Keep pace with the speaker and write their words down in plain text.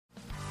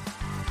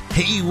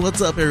Hey,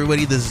 what's up,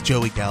 everybody? This is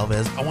Joey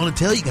Galvez. I want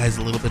to tell you guys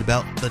a little bit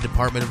about the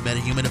Department of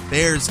Metahuman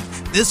Affairs.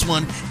 This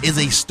one is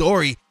a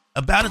story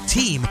about a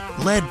team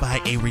led by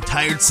a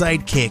retired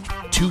sidekick,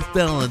 2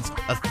 felons,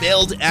 a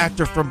failed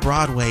actor from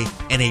Broadway,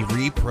 and a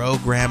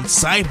reprogrammed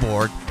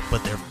cyborg.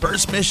 But their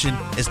first mission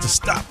is to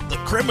stop the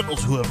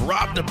criminals who have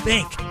robbed a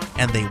bank,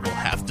 and they will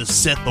have to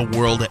set the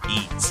world at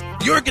ease.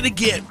 You're going to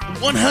get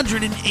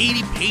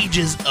 180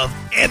 pages of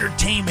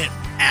entertainment,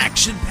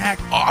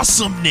 action-packed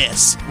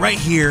awesomeness right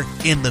here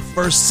in the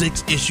first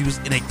 6 issues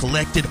in a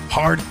collected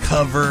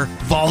hardcover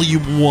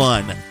volume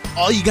 1.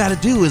 All you gotta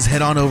do is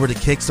head on over to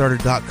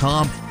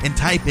Kickstarter.com and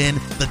type in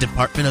the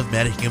Department of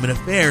Metahuman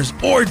Affairs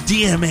or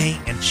DMA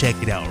and check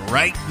it out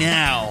right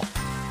now.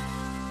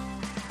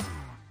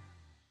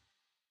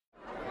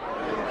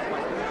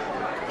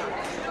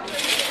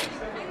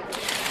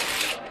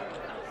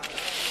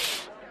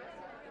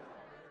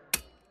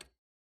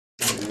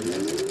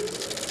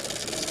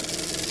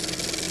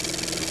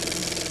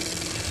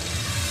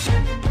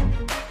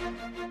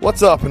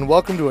 What's up, and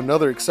welcome to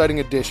another exciting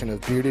edition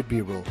of Bearded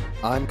B-Roll.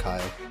 I'm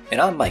Kyle. And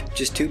I'm Mike,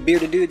 just 2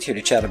 bearded dudes here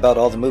to chat about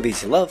all the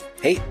movies you love,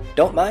 hate,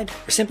 don't mind,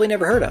 or simply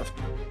never heard of.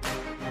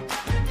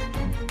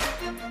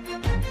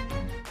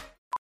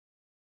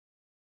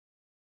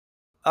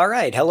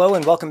 Alright, hello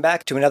and welcome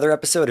back to another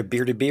episode of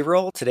Bearded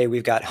B-Roll. Today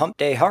we've got Hump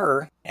Day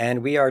Horror,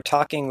 and we are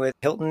talking with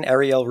Hilton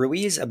Ariel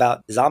Ruiz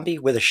about Zombie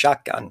with a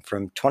Shotgun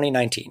from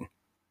 2019.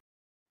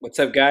 What's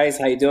up, guys?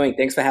 How you doing?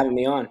 Thanks for having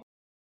me on.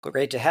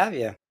 Great to have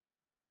you.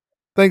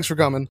 Thanks for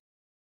coming.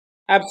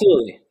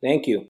 Absolutely.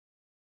 Thank you.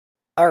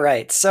 All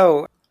right,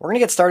 so we're going to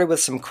get started with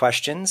some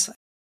questions.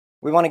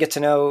 We want to get to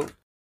know,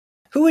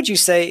 who would you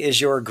say is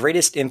your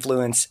greatest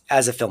influence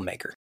as a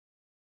filmmaker?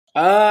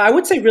 I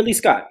would say Ridley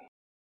Scott.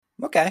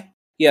 Okay.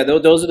 Yeah,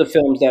 those are the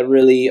films that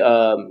really,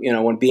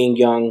 when being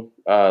young,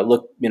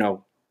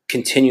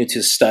 continue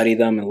to study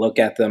them and look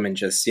at them and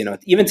just,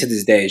 even to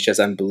this day, it's just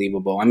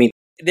unbelievable. I mean,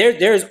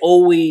 there's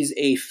always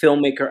a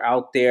filmmaker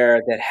out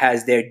there that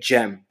has their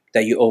gem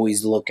that you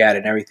always look at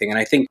and everything. And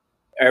I think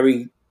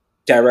every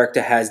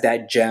director has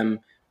that gem.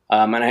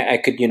 And I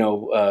could,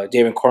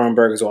 David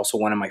Cronenberg is also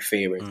one of my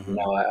favorites. Mm-hmm.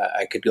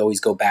 I could always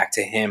go back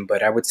to him.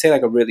 But I would say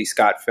like a Ridley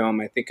Scott film,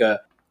 I think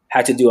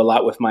had to do a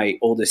lot with my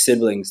older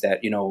siblings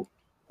that,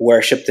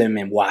 worshipped him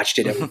and watched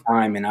it every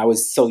time. And I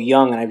was so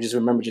young, and I just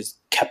remember just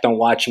kept on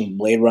watching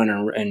Blade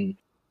Runner and,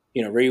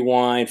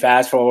 rewind,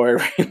 fast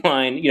forward,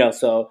 rewind,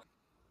 So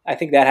I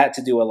think that had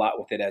to do a lot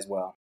with it as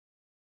well.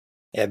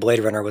 Yeah,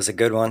 Blade Runner was a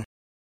good one.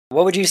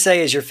 What would you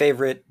say is your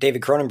favorite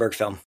David Cronenberg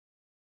film?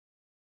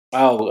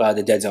 Oh,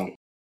 The Dead Zone.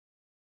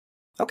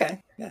 Okay,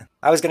 yeah.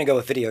 I was going to go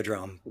with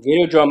Videodrome.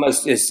 Videodrome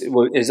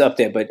is up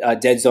there, but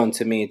Dead Zone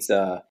to me, it's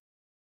I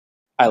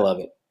love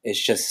it.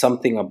 It's just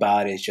something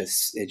about it.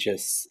 It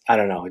just I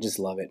don't know. I just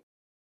love it.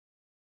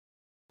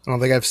 I don't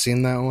think I've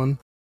seen that one.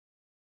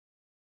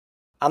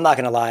 I'm not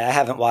going to lie. I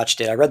haven't watched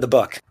it. I read the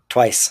book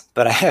twice,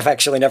 but I have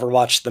actually never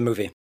watched the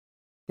movie.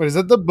 Wait, is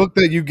that the book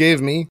that you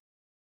gave me?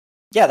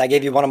 Yeah, I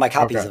gave you one of my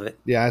copies of it.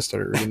 Yeah, I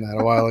started reading that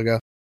a while ago.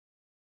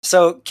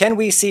 So, can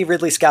we see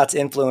Ridley Scott's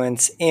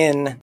influence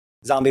in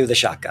Zombie with a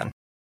Shotgun?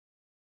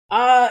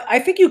 I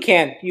think you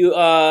can.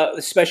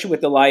 Especially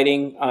with the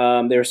lighting,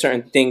 there are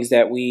certain things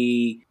that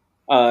we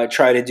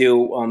try to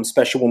do,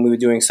 especially when we were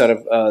doing sort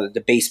of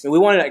the basement. We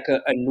wanted like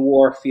a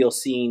noir feel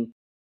scene,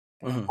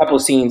 a couple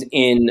of scenes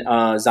in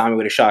Zombie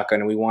with a Shotgun,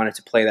 and we wanted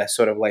to play that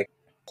sort of like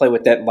play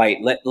with that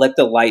light. Let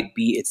the light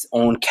be its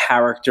own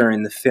character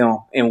in the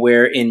film, and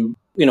where in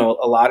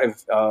a lot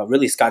of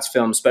Ridley Scott's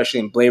films, especially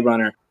in Blade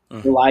Runner,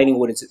 the lighting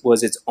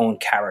was its own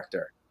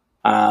character.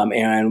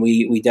 And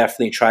we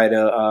definitely try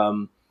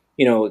to,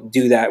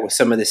 do that with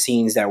some of the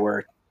scenes that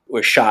were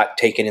shot,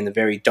 taken in the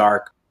very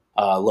dark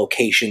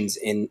locations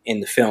in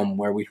the film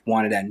where we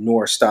wanted that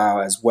noir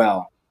style as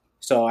well.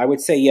 So I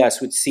would say, yes,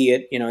 we'd see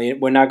it.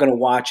 We're not going to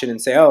watch it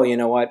and say, oh, you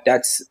know what,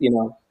 that's,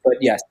 but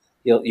yes,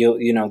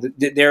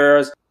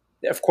 there's,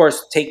 of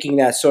course, taking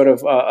that sort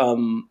of,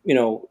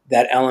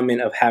 that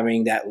element of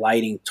having that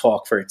lighting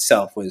talk for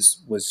itself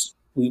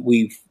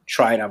we've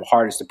tried our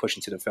hardest to push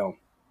into the film.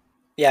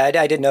 Yeah,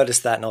 I did notice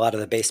that in a lot of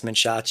the basement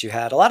shots you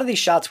had. A lot of these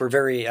shots were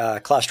very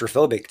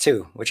claustrophobic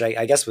too, which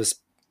I guess was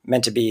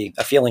meant to be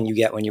a feeling you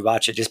get when you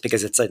watch it just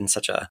because it's in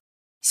such a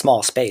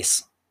small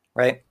space,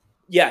 right?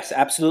 Yes,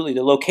 absolutely.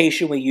 The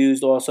location we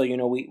used also,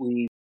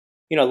 we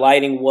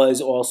lighting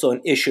was also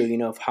an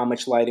issue, of how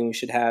much lighting we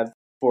should have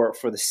for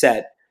the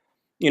set.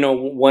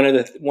 One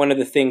of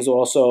the things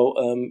also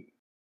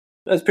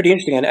that's pretty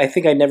interesting. I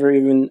think I never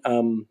even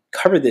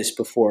covered this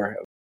before.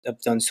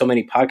 I've done so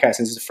many podcasts,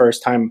 and this is the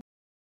first time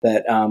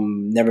that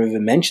never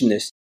even mentioned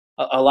this.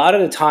 A lot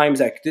of the times,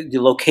 like the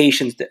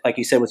locations, that, like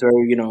you said, was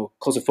very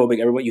claustrophobic.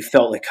 Everybody, you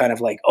felt like kind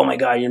of like, oh my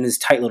god, you're in this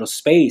tight little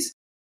space.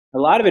 A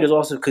lot of it is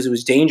also because it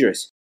was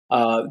dangerous.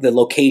 The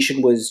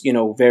location was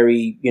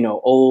very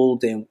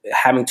old, and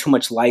having too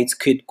much lights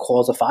could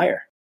cause a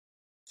fire.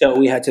 So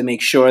we had to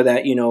make sure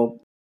that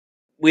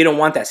we don't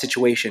want that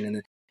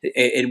situation.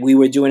 And we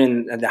were doing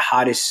in the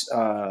hottest.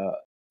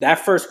 That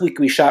first week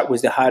we shot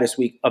was the hottest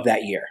week of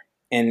that year,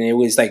 and it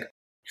was like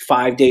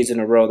 5 days in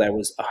a row that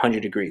was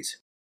 100 degrees,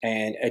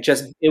 and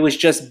it was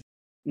just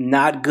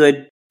not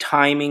good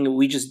timing.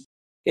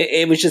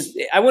 It was just,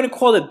 I wouldn't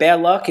call it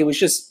bad luck. It was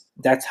just,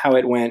 that's how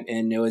it went.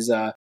 And it was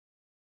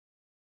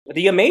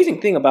the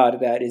amazing thing about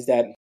that is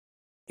that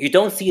you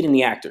don't see it in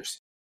the actors.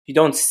 You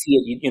don't see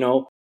it.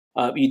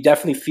 You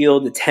definitely feel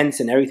the tense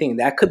and everything.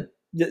 That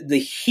the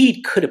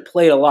heat could have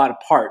played a lot of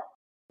part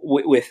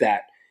with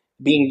that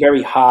being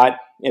very hot.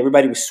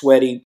 Everybody was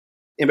sweaty.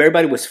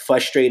 Everybody was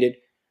frustrated.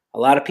 A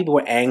lot of people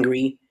were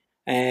angry.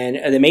 And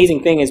the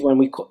amazing thing is when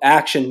we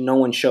action, no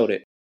one showed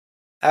it.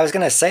 I was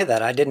going to say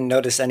that. I didn't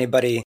notice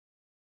anybody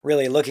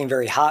really looking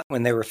very hot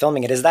when they were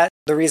filming it. Is that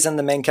the reason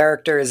the main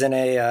character is in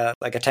a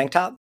tank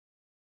top?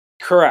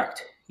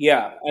 Correct.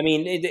 Yeah. I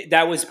mean,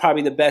 that was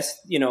probably the best,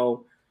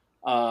 the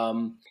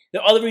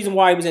other reason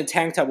why he was in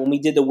tank top, when we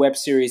did the web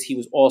series, he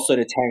was also in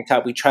a tank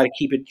top. We try to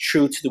keep it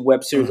true to the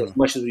web series as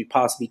much as we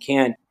possibly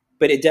can,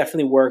 but it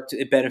definitely worked.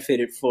 It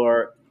benefited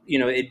for,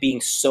 it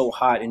being so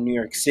hot in New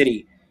York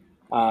City.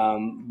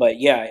 But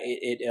yeah,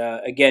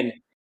 again,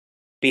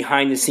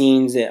 behind the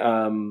scenes, it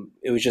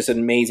was just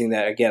amazing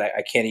that, again,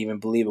 I can't even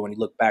believe it when you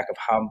look back of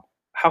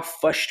how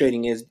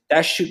frustrating it is.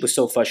 That shoot was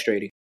so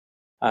frustrating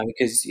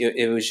because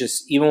it was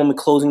just, even when we're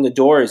closing the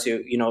doors,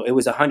 it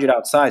was 100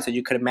 outside. So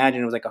you could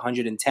imagine it was like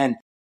 110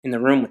 in the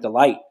room with the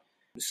light.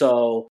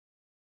 So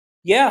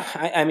yeah,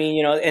 I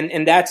mean,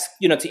 and that's,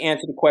 to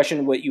answer the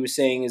question, what you were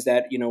saying is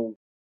that,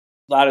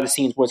 a lot of the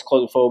scenes was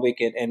claustrophobic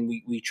and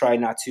we try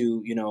not to,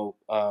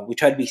 we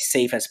try to be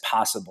safe as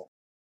possible.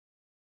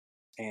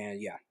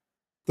 And yeah.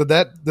 Did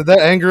that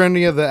anger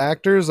any of the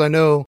actors? I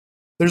know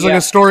there's like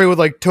a story with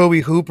like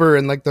Toby Hooper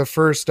and like the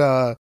first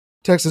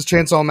Texas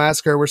Chainsaw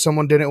Massacre where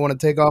someone didn't want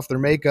to take off their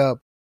makeup,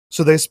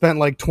 so they spent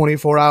like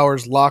 24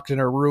 hours locked in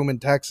a room in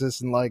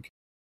Texas in like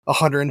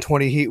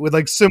 120 heat with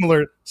like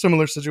similar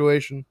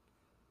situation.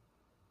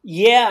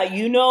 Yeah, I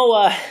don't,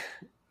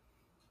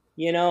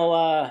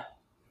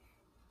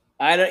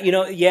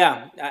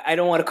 I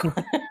don't want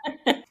to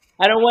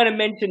I don't want to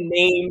mention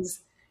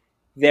names.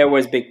 There were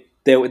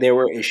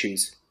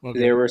issues. Okay.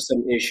 There were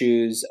some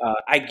issues.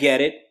 I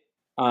get it.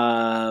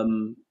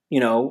 I'm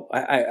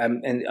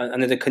and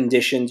under the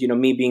conditions,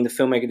 me being the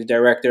filmmaker, the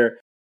director,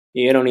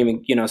 you don't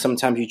even,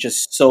 sometimes you're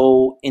just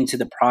so into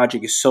the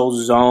project, you're so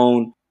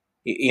zoned,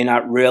 you're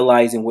not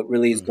realizing what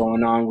really is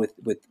going on with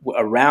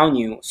around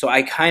you. So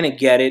I kind of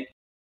get it.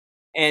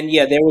 And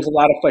yeah, there was a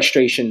lot of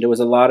frustration. There was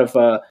a lot of,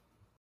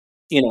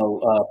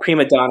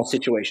 prima donna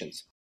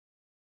situations.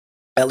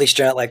 At least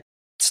you're not like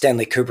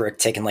Stanley Kubrick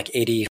taking like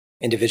 80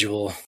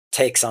 individual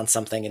takes on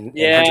something in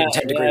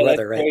 110 degree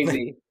weather, right?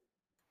 Crazy.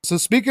 So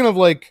speaking of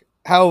like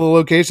how the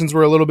locations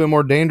were a little bit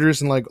more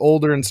dangerous and like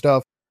older and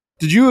stuff,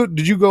 did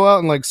you go out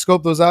and like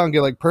scope those out and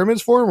get like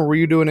permits for them, or were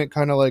you doing it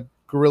kind of like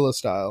guerrilla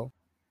style?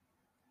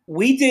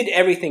 We did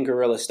everything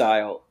guerrilla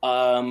style.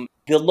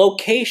 The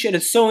location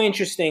is so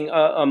interesting.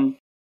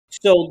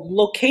 So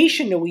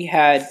location that we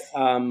had,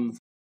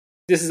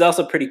 this is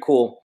also pretty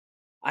cool.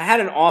 I had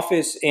an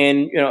office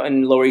in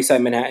Lower East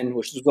Side Manhattan,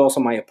 which was also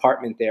my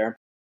apartment there.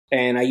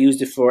 And I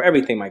used it for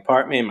everything, my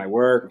apartment, my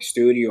work, my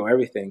studio,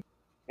 everything.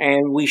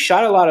 And we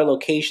shot a lot of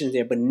locations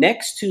there. But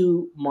next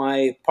to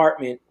my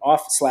apartment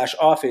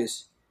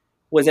office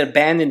was an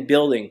abandoned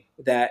building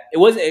that it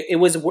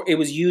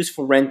was used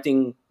for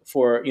renting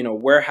for,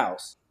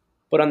 warehouse.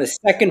 But on the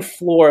second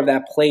floor of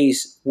that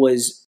place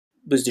was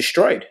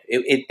destroyed.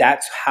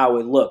 That's how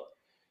it looked.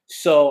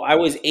 So I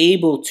was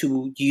able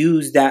to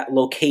use that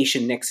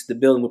location next to the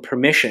building with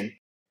permission.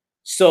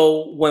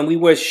 So when we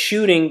were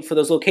shooting for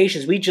those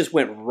locations, we just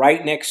went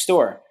right next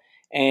door.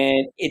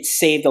 And it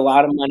saved a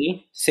lot of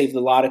money, saved a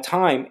lot of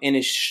time. And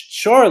it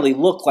surely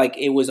looked like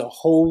it was a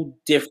whole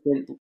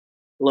different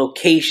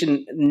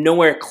location,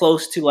 nowhere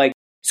close to like.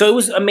 So it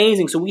was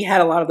amazing. So we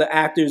had a lot of the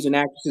actors and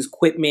actresses'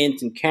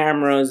 equipment and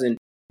cameras and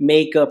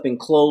makeup and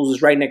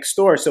clothes right next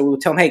door. So we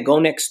would tell them, hey, go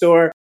next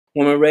door.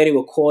 When we're ready,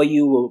 we'll call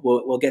you.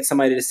 We'll get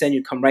somebody to send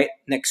you. Come right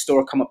next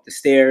door. Come up the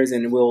stairs,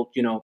 and we'll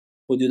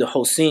do the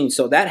whole scene.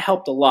 So that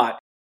helped a lot.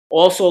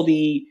 Also,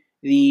 the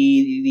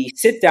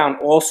sit down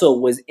also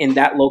was in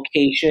that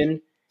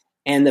location,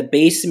 and the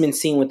basement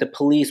scene with the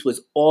police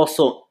was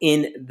also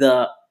in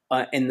the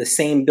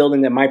same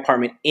building that my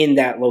apartment, in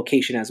that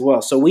location as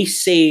well. So we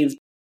saved.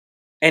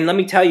 And let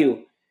me tell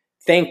you,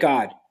 thank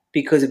God,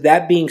 because if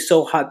that being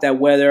so hot, that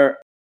weather,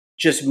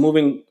 just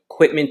moving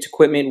equipment to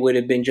equipment would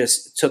have been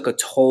just took a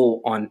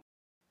toll on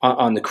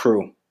the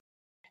crew.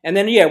 And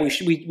then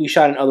we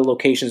shot in other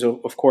locations,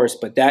 of course,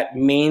 but that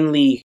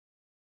mainly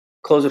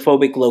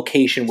claustrophobic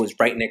location was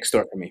right next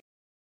door for me.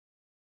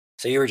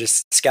 So you were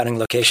just scouting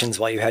locations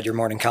while you had your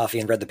morning coffee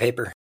and read the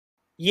paper.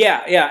 Yeah,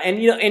 and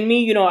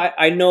me,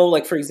 I know,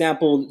 like, for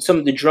example, some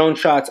of the drone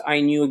shots,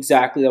 I knew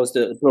exactly that was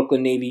the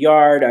Brooklyn Navy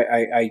Yard.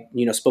 I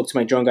spoke to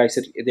my drone guy,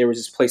 said there was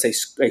this place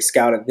I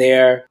scouted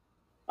there.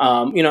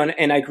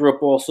 And I grew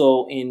up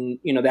also in,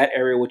 that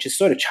area, which is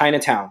sort of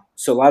Chinatown.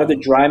 So a lot of the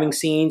driving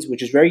scenes,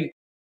 which is very,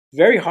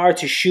 very hard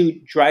to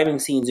shoot driving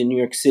scenes in New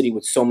York City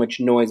with so much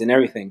noise and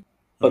everything.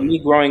 But me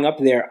growing up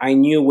there, I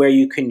knew where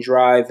you can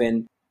drive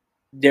and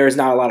there's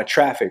not a lot of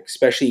traffic,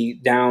 especially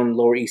down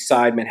Lower East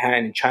Side,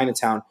 Manhattan, and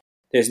Chinatown.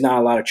 There's not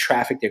a lot of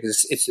traffic there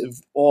because it's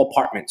all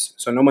apartments.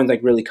 So no one's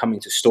like really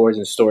coming to stores,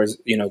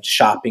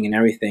 shopping and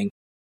everything.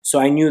 So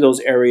I knew those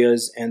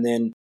areas. And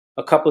then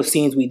a couple of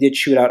scenes we did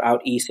shoot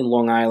out east in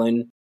Long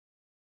Island.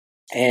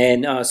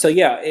 And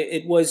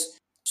it was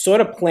sort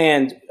of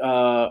planned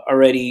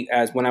already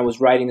as when I was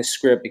writing the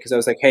script, because I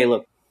was like, hey,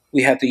 look,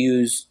 we have to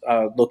use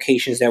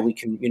locations that we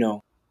can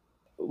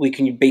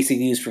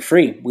basically use for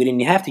free. We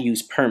didn't have to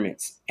use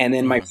permits. And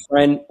then my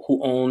friend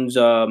who owns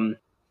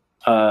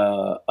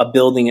a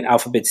building in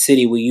Alphabet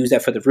City, we used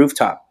that for the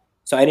rooftop.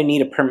 So I didn't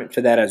need a permit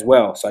for that as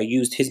well. So I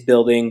used his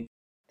building,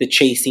 the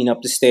chase scene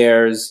up the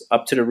stairs,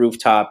 up to the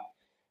rooftop.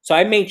 So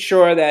I made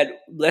sure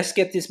that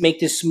make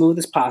this smooth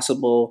as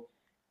possible.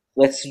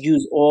 Let's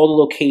use all the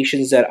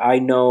locations that I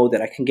know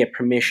that I can get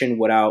permission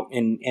without.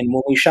 And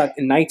when we shot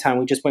in nighttime,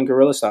 we just went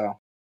guerrilla style.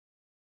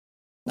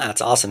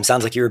 That's awesome.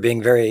 Sounds like you were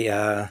being very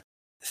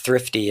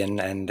thrifty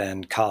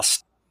and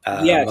cost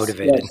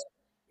motivated. Yes.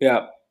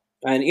 Yeah.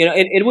 And,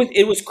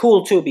 it was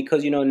cool too,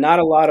 because, not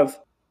a lot of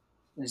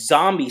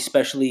zombie,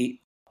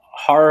 especially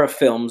horror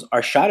films,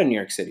 are shot in New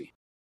York City.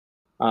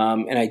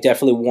 And I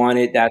definitely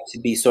wanted that to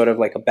be sort of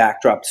like a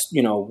backdrop,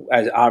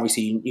 as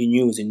obviously you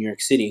knew it was in New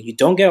York City. You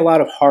don't get a lot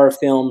of horror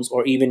films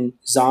or even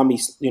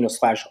zombies,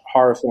 /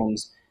 horror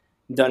films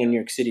done in New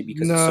York City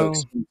because it's so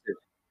expensive.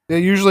 Yeah,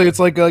 usually it's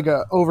like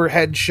a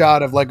overhead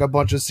shot of like a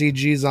bunch of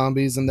CG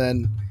zombies, and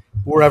then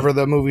wherever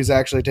the movie's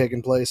actually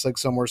taking place, like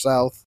somewhere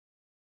south.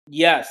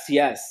 Yes.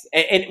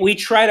 And we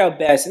tried our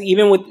best. And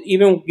even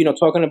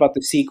talking about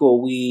the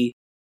sequel, we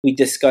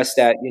discussed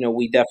that,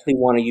 we definitely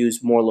want to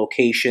use more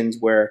locations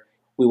where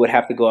we would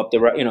have to go up the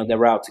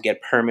route to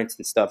get permits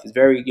and stuff. It's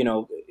very,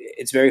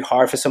 it's very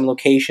hard for some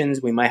locations.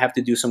 We might have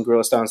to do some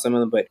guerrilla style on some of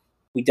them, but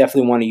we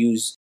definitely want to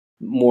use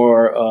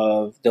more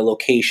of the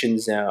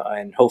locations,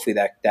 and hopefully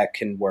that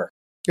can work.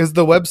 Is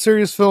the web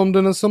series filmed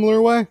in a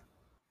similar way?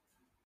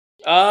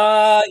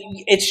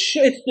 It's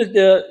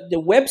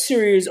the web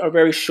series are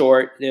very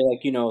short. They're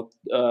like 4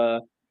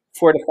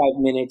 to 5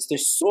 minutes. They're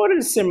sort of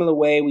a similar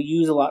way. We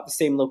use a lot the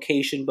same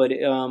location, but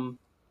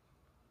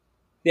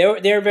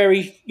they're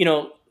very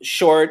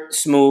short,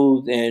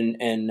 smooth,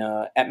 and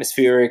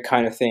atmospheric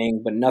kind of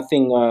thing. But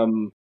nothing.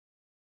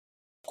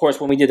 Of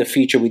course, when we did the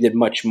feature, we did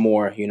much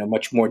more.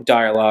 Much more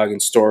dialogue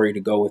and story to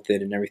go with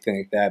it and everything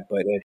like that.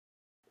 But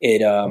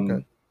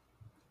okay.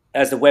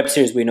 As the web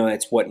series, we know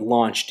that's what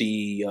launched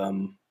the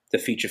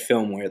feature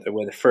film where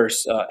the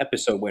first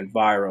episode went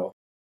viral.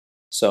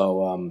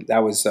 So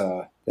that's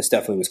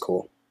definitely was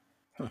cool.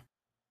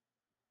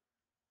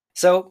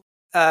 So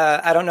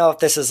I don't know if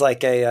this is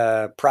like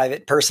a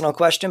private personal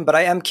question, but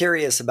I am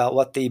curious about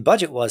what the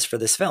budget was for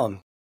this film.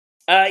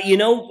 According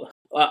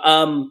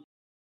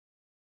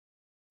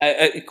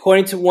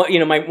to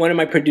one of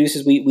my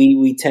producers,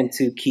 we tend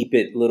to keep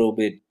it a little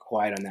bit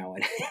quiet on that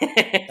one.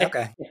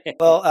 Okay.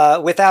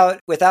 Well,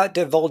 without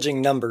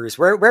divulging numbers,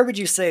 where would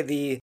you say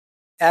the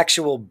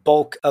actual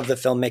bulk of the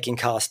filmmaking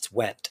costs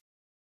went,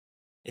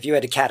 if you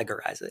had to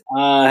categorize it?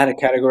 I had to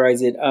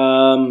categorize it.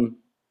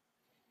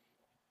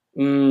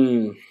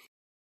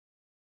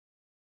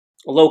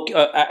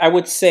 I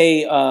would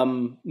say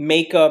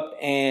makeup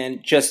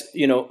and just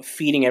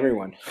feeding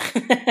everyone.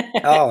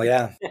 Oh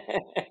yeah,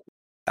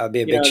 that would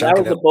be a big chunk.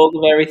 That was the bulk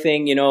of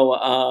everything.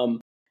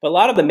 But a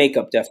lot of the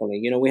makeup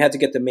definitely. We had to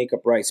get the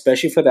makeup right,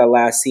 especially for that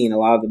last scene. A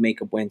lot of the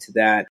makeup went to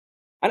that.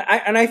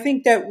 And I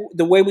think that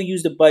the way we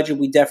use the budget,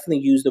 we definitely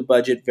use the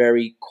budget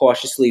very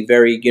cautiously,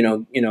 very,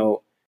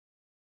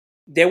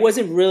 there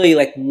wasn't really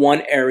like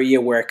one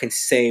area where I can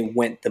say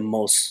went the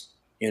most,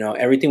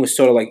 everything was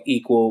sort of like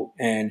equal.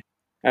 And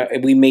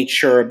we made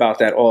sure about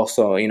that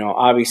also.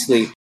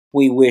 Obviously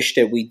we wish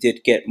that we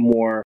did get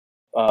more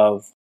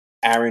of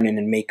Aaron and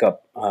the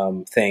makeup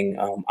thing.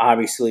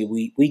 Obviously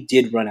we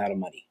did run out of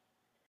money.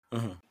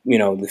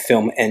 Mm-hmm. The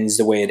film ends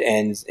the way it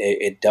ends.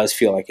 It does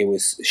feel like it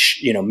was,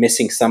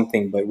 missing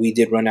something, but we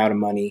did run out of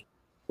money.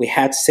 We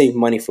had to save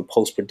money for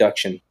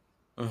post-production.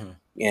 Mm-hmm.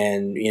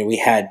 And, we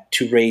had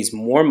to raise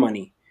more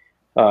money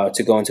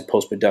to go into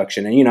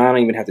post-production. And, I don't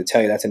even have to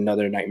tell you, that's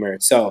another nightmare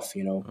itself,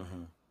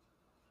 mm-hmm.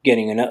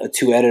 Getting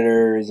 2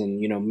 editors and,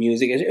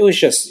 music. It was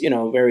just,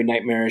 very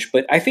nightmarish.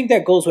 But I think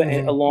that goes with,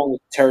 mm-hmm. along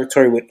with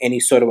territory with any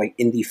sort of like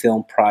indie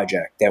film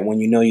project, that when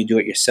you do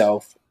it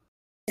yourself,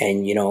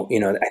 and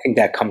I think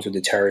that comes with the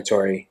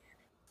territory.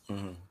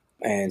 Mm-hmm.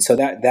 And so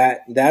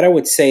that I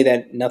would say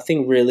that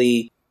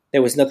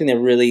there was nothing that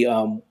really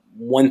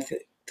one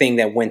thing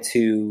that went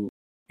to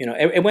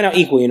it went out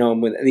equal,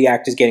 with the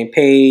actors getting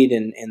paid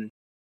and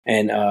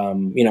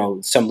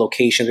some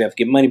locations we have to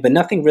give money, but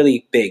nothing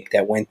really big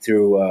that went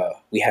through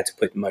we had to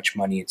put much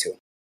money into.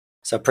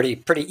 So pretty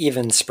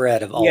even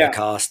spread of all the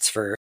costs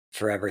for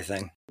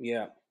everything.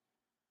 Yeah,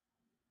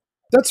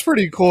 that's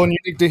pretty cool and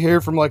unique to hear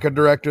from like a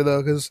director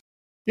though, because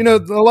a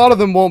lot of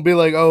them won't be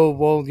like, oh,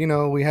 well,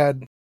 we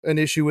had an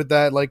issue with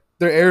that. Like,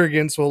 their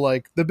arrogance will,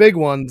 like, the big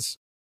ones,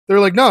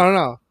 they're like,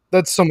 no,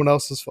 that's someone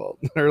else's fault.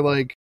 Or,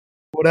 like,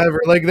 whatever.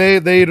 Like,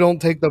 they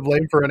don't take the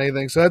blame for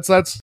anything. So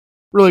that's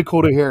really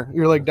cool to hear.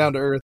 You're like down to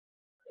earth.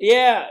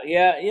 Yeah.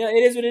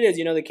 It is what it is.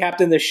 The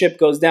captain of the ship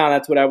goes down.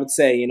 That's what I would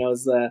say.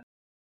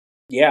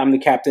 I'm the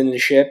captain of the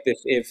ship.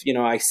 If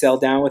I sail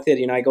down with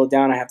it, I go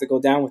down. I have to go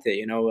down with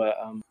it.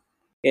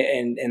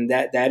 And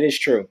that is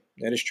true.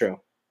 That is true.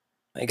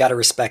 You got to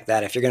respect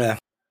that. If you're gonna,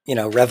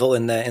 revel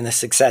in the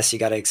success, you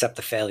got to accept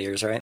the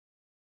failures, right?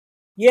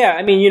 Yeah,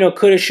 I mean,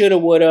 coulda, shoulda,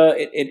 woulda.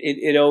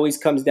 It always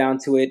comes down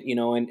to it,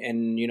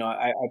 and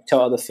I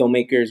tell other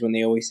filmmakers when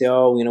they always say,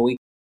 "Oh, we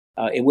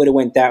it would have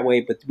went that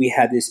way, but we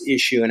had this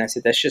issue," and I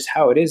said, "That's just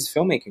how it is,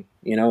 filmmaking.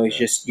 It's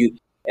just you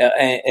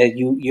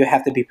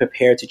have to be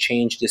prepared to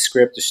change the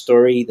script, the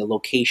story, the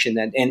location,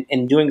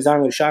 and doing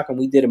Zombie with a Shotgun,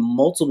 we did it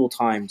multiple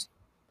times.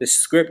 The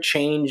script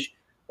changed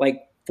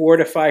like 4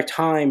 to 5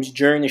 times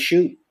during the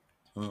shoot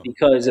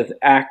because of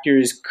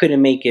actors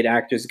couldn't make it,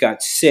 actors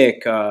got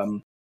sick."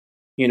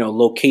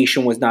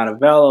 Location was not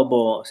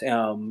available.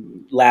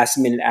 Last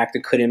minute actor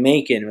couldn't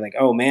make it. And we're like,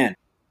 oh man.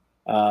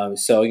 I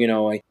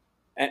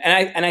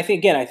think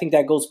again, I think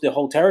that goes to the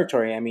whole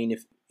territory. I mean,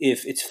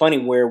 if it's funny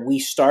where we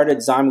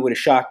started Zombie with a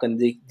Shotgun,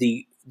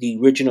 the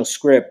original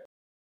script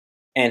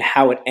and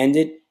how it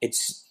ended,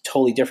 it's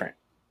totally different.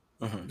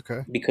 Mm-hmm.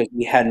 Okay. Because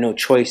we had no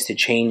choice to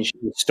change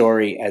the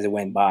story as it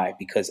went by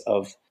because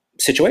of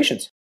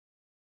situations.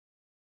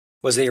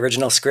 Was the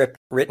original script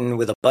written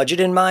with a budget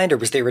in mind, or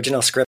was the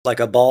original script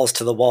like a balls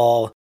to the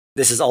wall,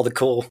 this is all the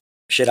cool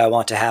shit I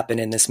want to happen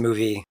in this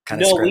movie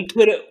kind of script?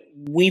 No,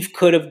 we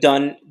could have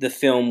done the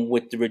film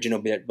with the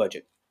original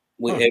budget.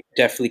 It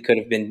definitely could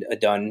have been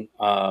done.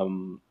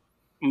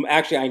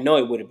 Actually, I know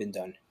it would have been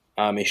done.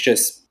 It's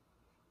just,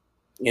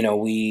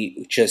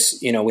 we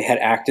had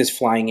actors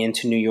flying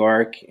into New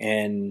York,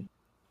 and,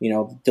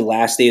 the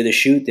last day of the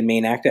shoot, the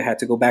main actor had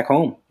to go back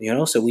home,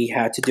 so we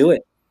had to do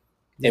it.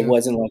 It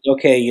wasn't like,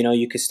 okay,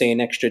 you could stay an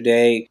extra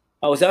day.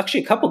 It was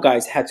actually a couple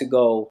guys had to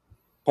go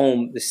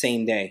home the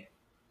same day.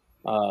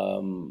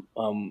 Matter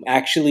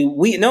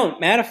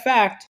of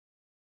fact,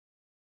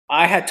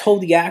 I had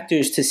told the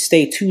actors to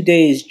stay 2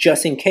 days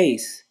just in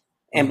case.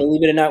 And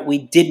believe it or not, we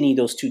did need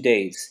those 2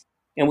 days.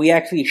 And we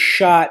actually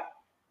shot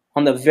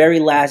on the very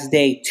last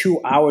day,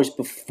 2 hours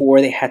before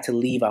they had to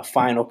leave our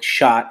final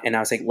shot. And I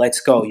was like,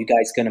 let's go. You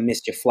guys going to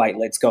miss your flight.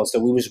 Let's go. So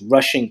we was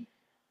rushing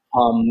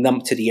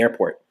them to the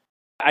airport.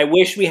 I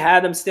wish we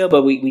had them still,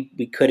 but we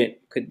couldn't.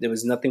 There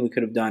was nothing we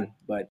could have done.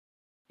 But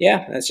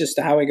yeah, that's just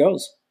how it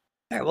goes.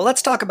 All right, well,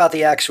 let's talk about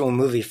the actual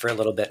movie for a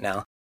little bit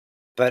now.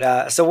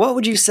 But so what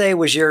would you say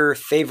was your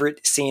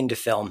favorite scene to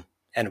film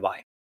and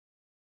why?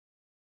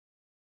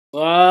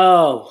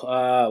 Oh,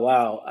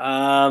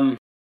 wow.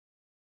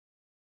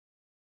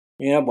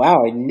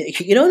 Wow.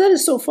 That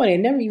is so funny. I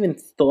never even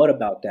thought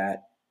about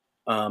that.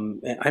 I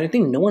don't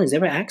think no one has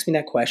ever asked me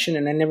that question,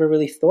 and I never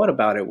really thought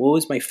about it. What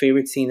was my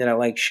favorite scene that I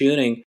like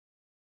shooting?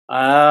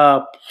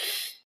 The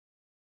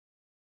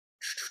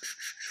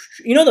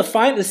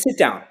sit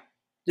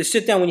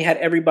down when you had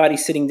everybody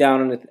sitting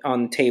down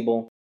on the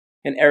table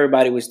and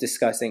everybody was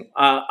discussing.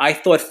 I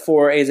thought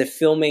as a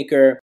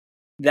filmmaker,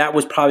 that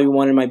was probably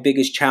one of my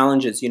biggest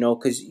challenges,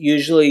 because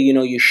usually,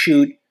 you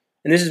shoot,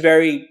 and this is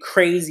very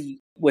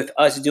crazy with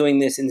us doing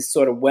this in this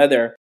sort of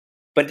weather.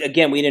 But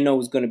again, we didn't know it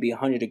was going to be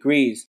 100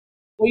 degrees.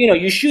 Well,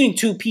 you're shooting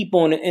 2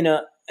 people in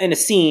a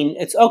scene.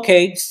 It's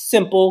okay,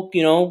 simple,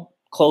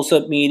 close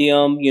up,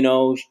 medium,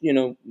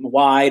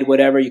 wide,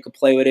 whatever, you could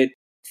play with it.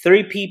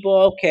 3 people,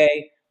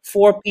 okay.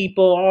 4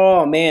 people,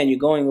 oh man, you're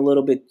going a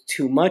little bit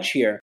too much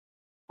here.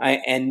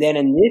 And then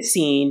in this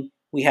scene,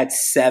 we had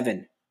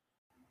 7.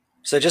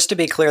 So just to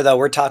be clear, though,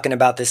 we're talking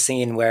about the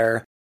scene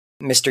where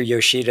Mr.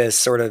 Yoshida is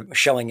sort of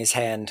showing his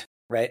hand,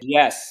 right?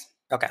 Yes.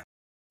 Okay.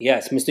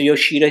 Yes, Mr.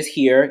 Yoshida's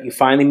here. You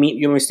finally meet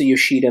your Mr.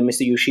 Yoshida.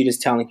 Mr. Yoshida's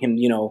telling him,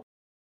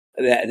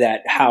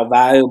 that how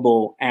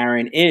valuable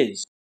Aaron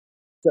is.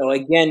 So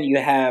again, you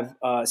have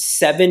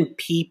 7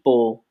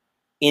 people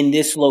in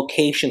this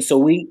location.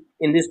 So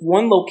in this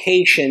one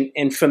location,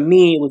 and for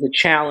me, it was a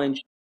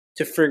challenge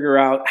to figure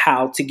out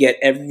how to get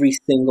every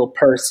single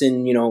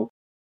person,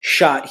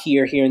 shot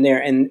here, and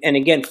there. And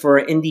again, for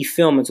an indie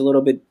film, it's a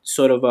little bit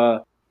sort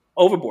of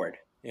overboard.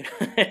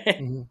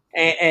 Mm-hmm.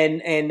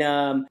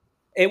 And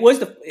it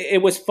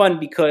was fun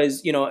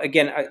because,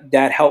 again,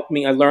 that helped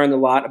me. I learned a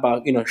lot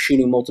about,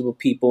 shooting multiple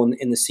people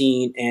in the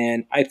scene.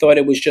 And I thought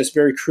it was just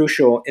very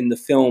crucial in the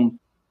film.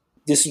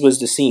 This was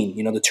the scene,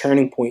 the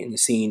turning point in the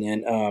scene.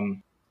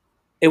 And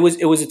it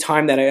was a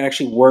time that I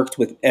actually worked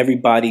with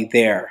everybody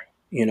there,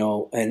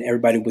 and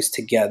everybody was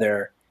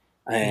together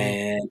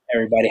and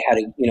everybody had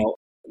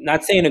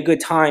not saying a good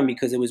time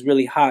because it was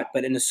really hot,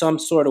 but in some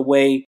sort of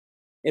way,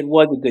 it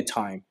was a good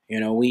time.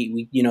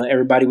 We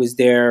everybody was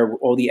there,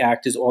 all the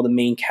actors, all the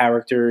main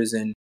characters,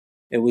 and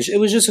it was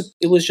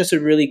just a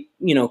really,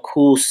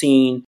 cool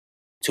scene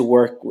to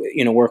work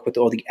with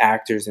all the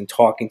actors and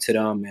talking to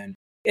them. And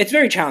it's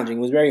very challenging.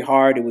 It was very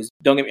hard. It was,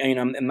 don't get me,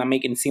 I'm not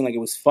making it seem like it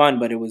was fun,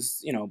 but it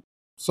was,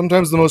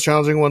 sometimes the most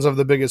challenging ones have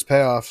the biggest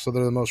payoff, so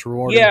they're the most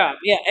rewarding. Yeah.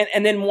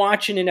 And then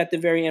watching it at the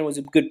very end was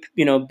a good,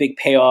 big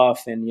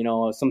payoff. And,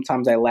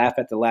 sometimes I laugh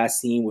at the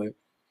last scene where,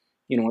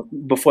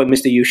 before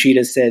Mr.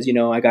 Yoshida says,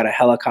 I got a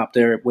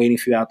helicopter waiting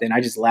for you out there, and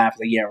I just laugh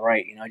like, yeah,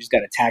 right. I just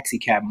got a taxi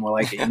cab, more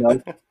like it.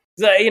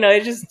 So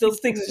it's just those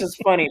things are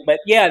just funny. But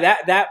yeah,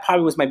 that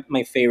probably was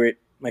my favorite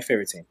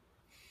scene.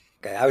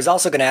 Okay, I was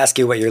also going to ask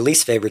you what your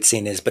least favorite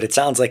scene is, but it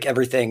sounds like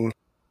everything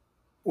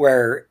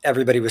where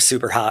everybody was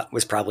super hot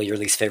was probably your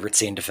least favorite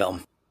scene to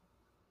film.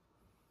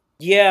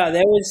 Yeah,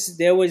 there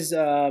was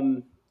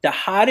the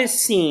hottest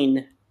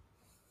scene.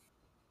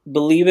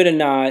 Believe it or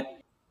not,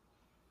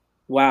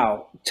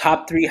 wow,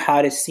 top 3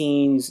 hottest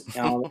scenes.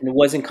 And it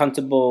wasn't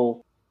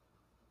comfortable.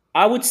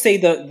 I would say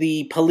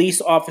the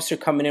police officer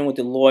coming in with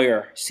the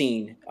lawyer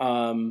scene.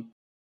 The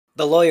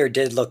lawyer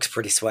did look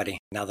pretty sweaty,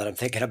 now that I'm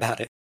thinking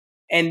about it.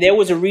 And there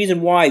was a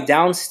reason why.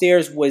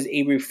 Downstairs was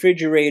a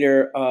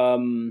refrigerator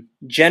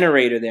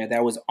generator there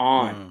that was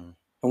on.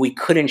 And we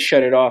couldn't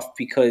shut it off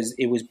because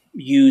it was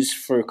used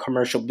for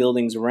commercial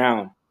buildings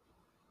around.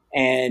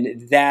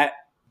 And that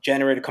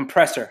generator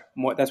compressor,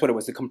 that's what it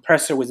was. The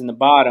compressor was in the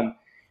bottom,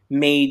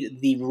 made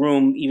the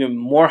room even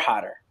more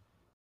hotter.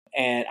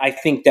 And I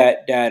think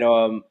that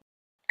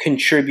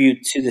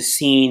contribute to the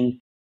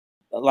scene.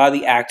 A lot of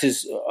the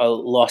actors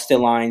lost their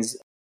lines,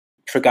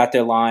 forgot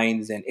their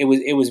lines, and it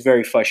was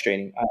very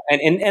frustrating.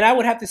 And I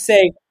would have to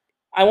say,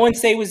 I wouldn't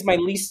say it was my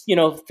least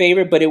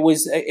favorite, but it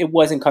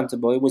wasn't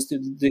comfortable. It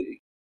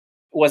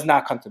was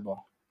not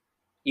comfortable.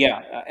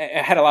 Yeah,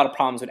 I had a lot of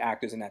problems with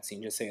actors in that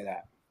scene. Just say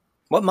that.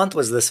 What month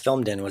was this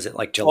filmed in? Was it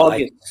like July?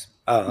 August.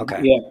 Oh,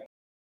 okay. Yeah.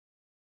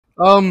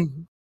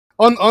 On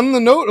the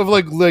note of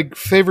like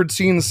favorite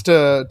scenes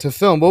to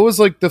film, what was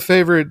like the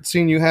favorite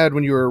scene you had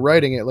when you were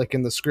writing it, like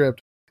in the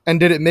script? And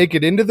did it make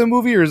it into the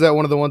movie, or is that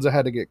one of the ones that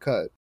had to get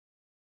cut?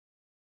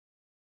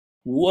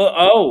 Well,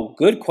 oh,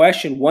 good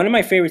question. One of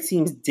my favorite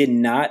scenes did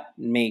not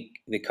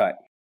make the cut.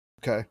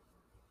 Okay.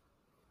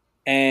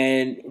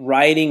 And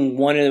writing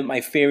one of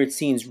my favorite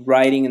scenes,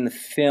 writing in the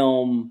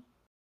film,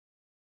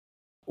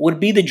 would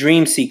be the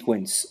dream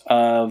sequence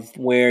of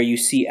where you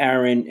see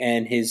Aaron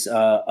and his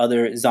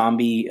other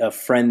zombie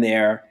friend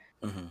there.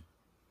 Mm-hmm.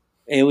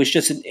 It was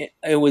just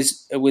it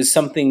was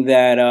something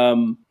that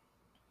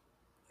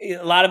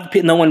a lot of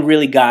people, no one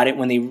really got it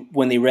when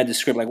they read the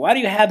script. Like, why do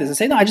you have this? I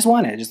say, no, I just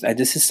want it.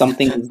 This is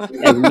something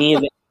as me,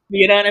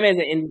 you know what I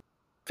mean? As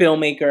a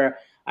filmmaker,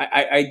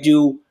 I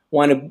do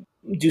want to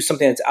do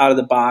something that's out of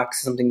the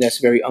box, something that's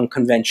very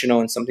unconventional,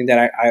 and something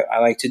that I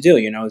like to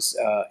do.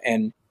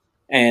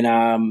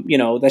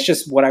 That's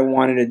just what I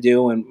wanted to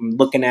do. And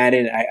looking at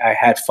it, I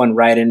had fun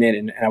writing it,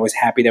 and I was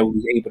happy that we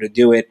was able to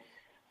do it.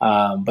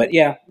 But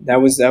yeah,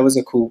 that was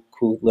a cool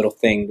little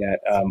thing that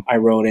I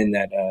wrote in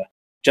that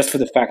just for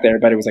the fact that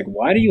everybody was like,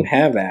 "Why do you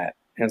have that?"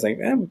 And I was like,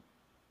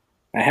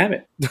 "I have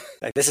it."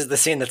 Like, this is the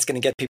scene that's going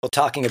to get people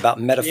talking about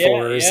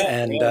metaphors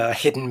and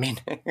hidden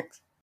meanings. I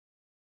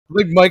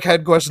think Mike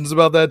had questions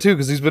about that too,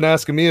 because he's been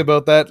asking me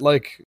about that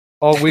like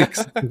all week.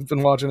 He's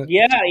been watching it.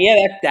 Yeah,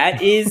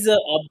 that is a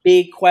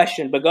big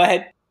question. But go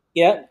ahead.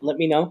 Yeah, let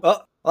me know.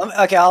 Well,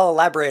 okay, I'll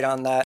elaborate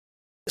on that.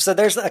 So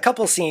there's a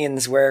couple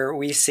scenes where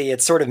we see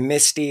it's sort of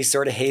misty,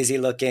 sort of hazy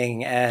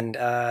looking, and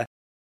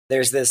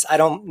there's this, I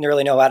don't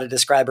really know how to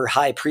describe her,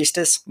 high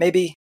priestess,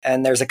 maybe,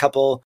 and there's a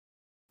couple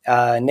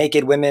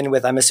naked women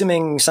with, I'm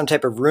assuming, some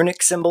type of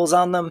runic symbols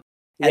on them.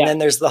 And then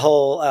there's the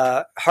whole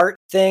heart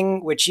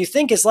thing, which you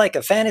think is like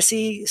a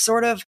fantasy,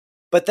 sort of,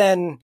 but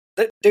then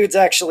the dude's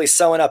actually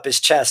sewing up his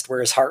chest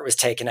where his heart was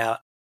taken out.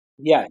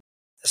 Yeah.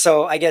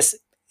 So I guess,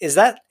 is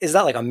that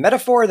like a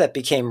metaphor that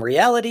became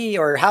reality,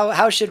 or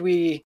how should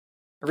we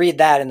read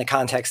that in the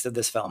context of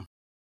this film?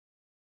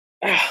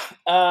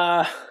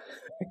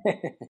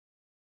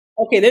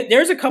 Okay,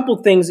 there's a couple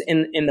things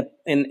in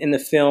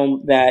the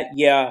film that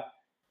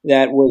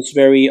was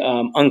very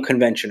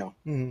unconventional.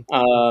 Mm-hmm.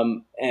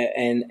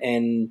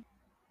 And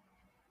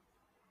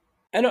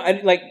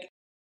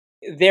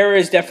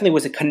there definitely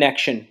was a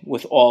connection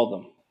with all of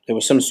them. There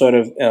was some sort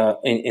of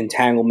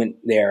entanglement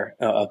there,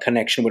 a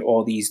connection with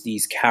all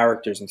these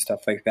characters and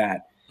stuff like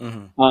that.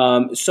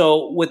 Mm-hmm.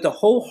 So with the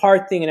whole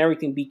heart thing and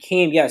everything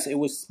became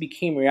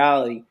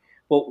reality.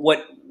 But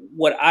what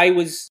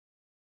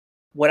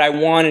I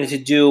wanted to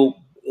do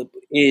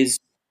is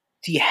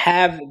to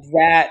have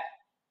that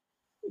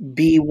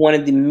be one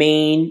of the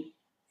main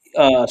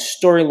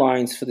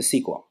storylines for the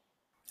sequel.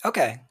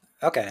 Okay.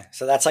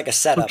 So that's like a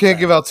setup. We can't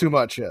give out too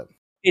much yet.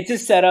 It's a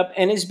setup,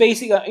 and it's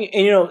basically,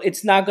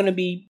 it's not going to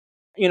be,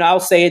 I'll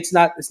say it's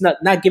not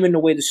giving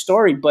away the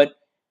story, but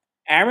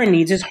Aaron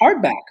needs his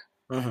heart back.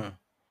 Mm-hmm.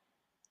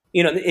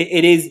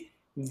 It is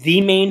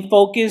the main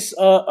focus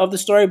of the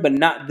story, but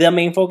not the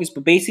main focus.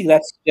 But basically,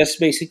 that's just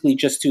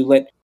to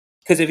let,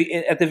 because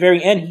at the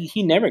very end,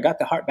 he never got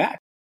the heart back.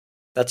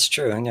 That's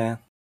true. Yeah.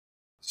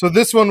 So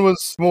this one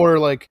was more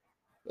like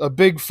a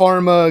big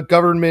pharma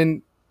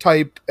government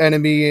type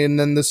enemy, and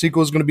then the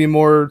sequel is going to be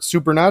more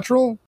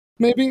supernatural,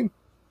 maybe.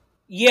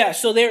 Yeah.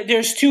 So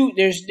there's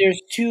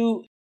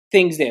two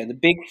things there: the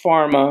big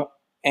pharma,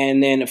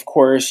 and then of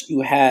course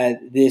you had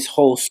this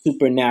whole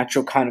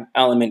supernatural kind of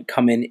element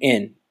coming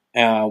in,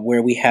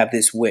 where we have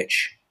this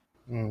witch.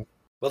 Mm.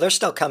 Well, they're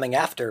still coming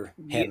after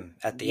him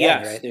at the yes,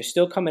 end, right? they're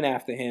still coming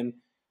after him.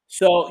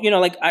 So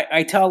like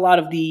I tell a lot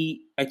of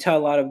the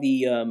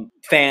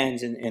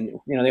fans, and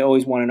they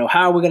always want to know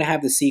how we're going to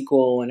have the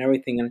sequel and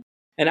everything,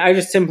 and I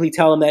just simply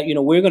tell them that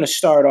we're going to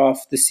start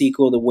off the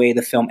sequel the way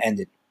the film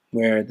ended,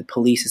 where the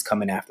police is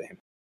coming after him,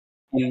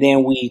 and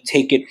then we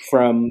take it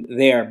from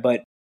there.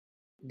 But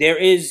there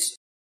is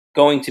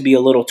going to be a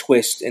little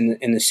twist in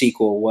the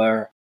sequel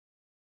where,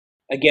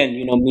 again,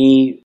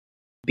 me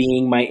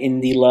being my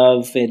indie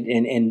love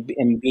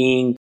and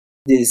being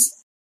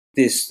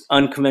this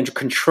unconventional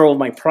control of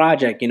my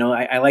project.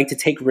 I like to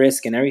take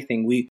risk and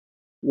everything.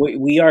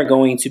 We are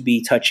going to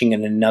be touching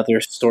on another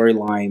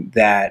storyline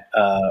that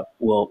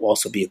will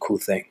also be a cool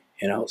thing.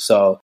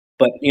 So,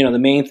 but the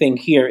main thing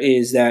here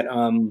is that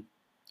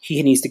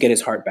he needs to get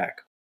his heart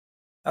back.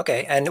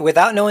 Okay, and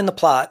without knowing the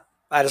plot,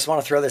 I just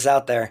want to throw this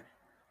out there.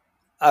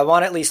 I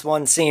want at least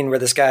one scene where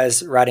this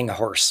guy's riding a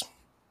horse.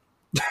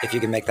 If you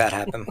can make that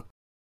happen.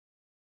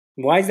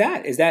 Why is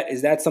that? Is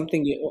that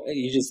something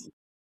you just...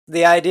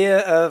 The idea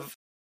of,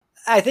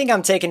 I think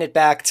I'm taking it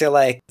back to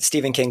like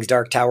Stephen King's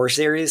Dark Tower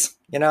series,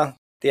 the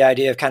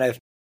idea of kind of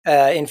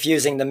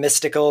infusing the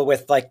mystical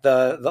with like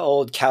the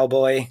old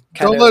cowboy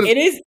kind of. It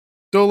is.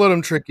 Don't let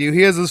him trick you.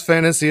 He has this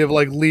fantasy of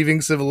like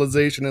leaving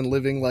civilization and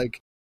living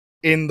like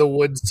in the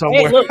woods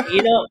somewhere.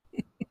 Hey, look,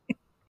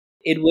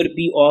 it would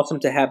be awesome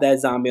to have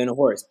that zombie on a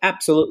horse.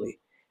 Absolutely.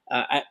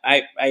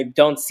 I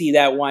don't see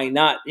that. Why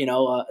not?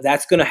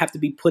 That's going to have to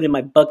be put in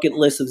my bucket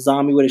list of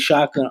zombie with a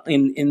shotgun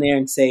in there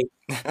and say,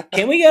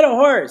 can we get a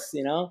horse?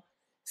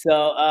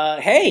 So,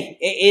 hey,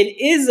 it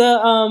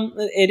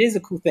is a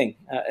cool thing.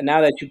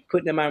 Now that you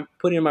put it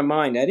in my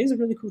mind, that is a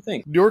really cool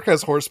thing. New York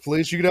has horse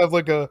police. You could have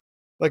like a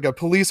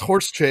police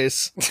horse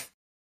chase.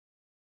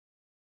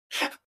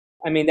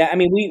 We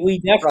definitely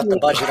brought the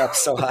budget up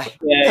so high.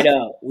 Yeah, I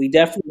know. We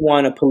definitely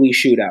want a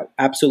police shootout.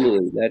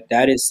 Absolutely,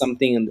 that is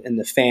something, and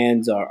the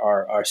fans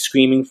are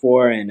screaming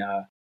for, and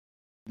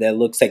that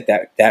looks like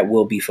that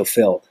will be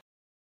fulfilled.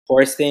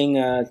 Horse thing,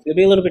 it'll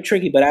be a little bit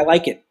tricky, but I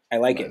like it.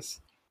 Nice.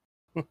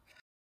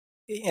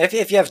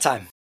 If you have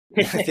time,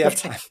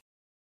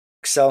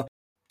 So,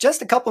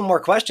 just a couple more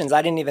questions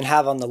I didn't even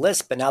have on the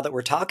list, but now that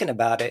we're talking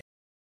about it.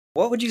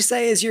 What would you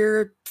say is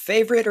your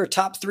favorite or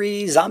top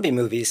 3 zombie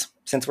movies,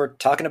 since we're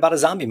talking about a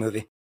zombie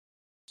movie?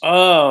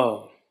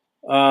 Oh,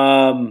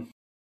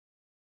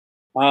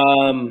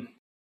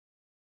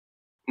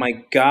 my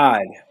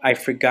God, I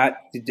forgot.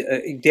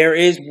 There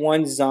is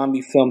one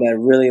zombie film that I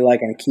really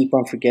like, and I keep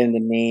on forgetting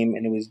the name,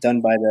 and it was done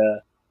by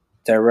the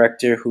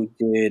director who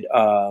did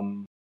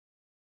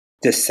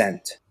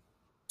Descent.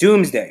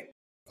 Doomsday.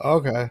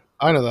 Okay,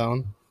 I know that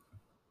one.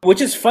 Which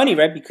is funny,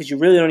 right? Because you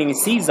really don't even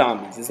see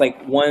zombies. It's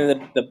like one of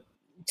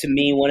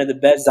the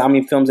best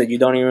zombie films that you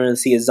don't even really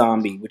see a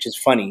zombie, which is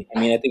funny. I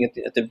think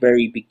at the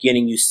very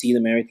beginning you see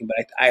them and everything,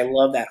 but I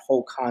love that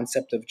whole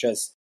concept of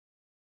just,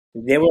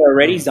 they were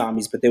already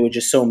zombies, but they were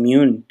just so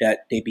immune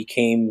that they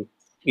became,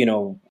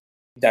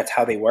 that's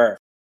how they were.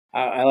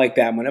 I like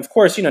that one. Of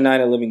course,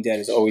 Night of the Living Dead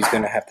is always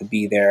going to have to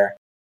be there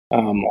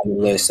on the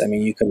list.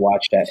 You could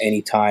watch that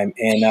anytime.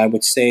 And I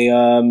would say...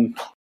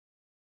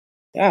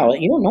 Yeah,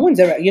 no one's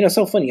ever,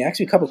 so funny. You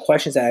asked me a couple of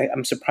questions that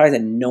I'm surprised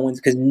that no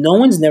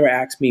one's never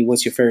asked me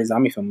what's your favorite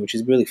zombie film, which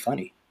is really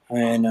funny.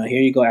 And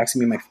here you go, asking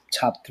me my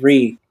top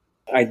 3.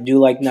 I do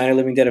like Night of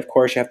the Living Dead, of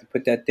course, you have to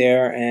put that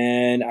there.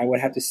 And I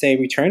would have to say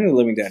Return of the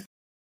Living Dead.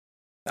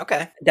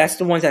 Okay. That's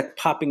the ones that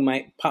pop in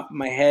my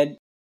head.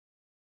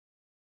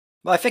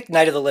 Well, I think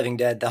Night of the Living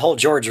Dead, the whole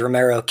George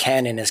Romero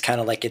canon is kind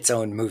of like its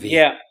own movie.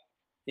 Yeah.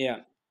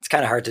 It's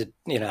kind of hard to,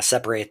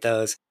 separate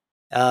those.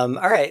 All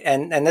right,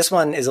 and this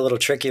one is a little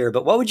trickier,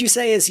 but what would you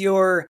say is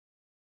your,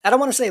 I don't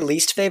want to say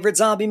least favorite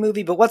zombie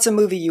movie, but what's a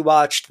movie you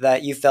watched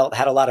that you felt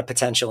had a lot of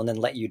potential and then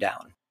let you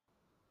down?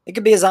 It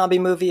could be a zombie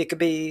movie, it could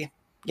be,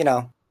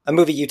 a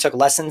movie you took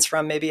lessons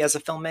from maybe as a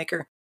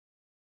filmmaker.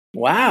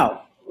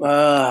 Wow.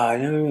 I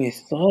never even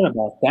thought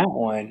about that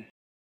one.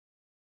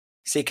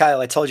 See, Kyle,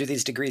 I told you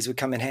these degrees would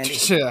come in handy.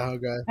 Yeah,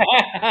 okay.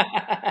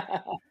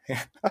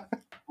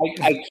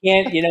 I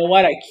can't, you know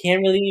what? I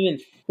can't really even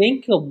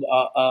think of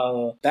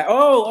that.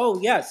 Oh,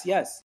 yes.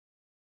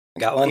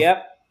 Got one?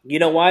 Yep. You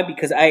know why?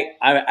 Because I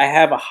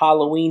have a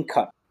Halloween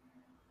cup.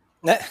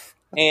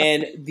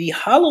 And the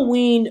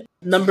Halloween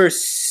number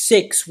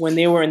 6, when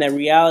they were in that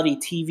reality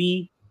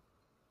TV,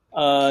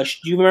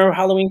 do you remember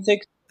Halloween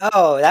 6?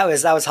 Oh, that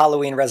was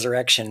Halloween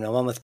Resurrection, the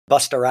one with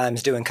Busta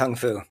Rhymes doing kung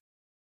fu.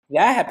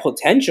 That had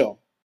potential.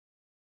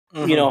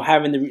 Mm-hmm.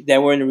 Having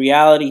that were in the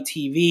reality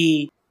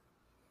TV.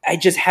 I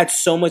just had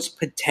so much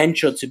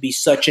potential to be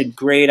such a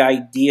great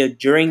idea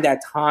during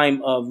that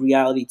time of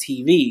reality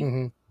TV.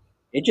 Mm-hmm.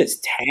 It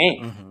just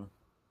tanked. Mm-hmm.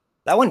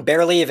 That one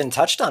barely even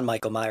touched on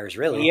Michael Myers,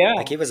 really. Yeah.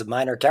 Like he was a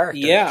minor character.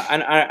 Yeah,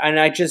 and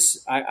I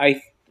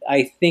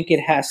think it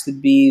has to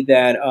be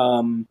that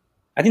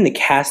I think the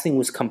casting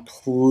was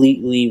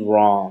completely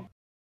wrong.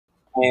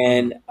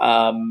 And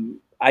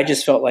I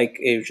just felt like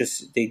it was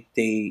just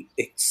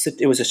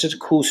it was such a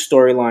cool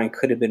storyline.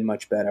 Could have been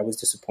much better. I was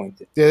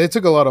disappointed. Yeah, they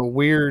took a lot of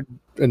weird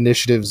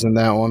initiatives in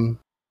that one.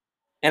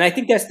 And I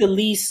think that's the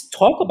least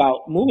talk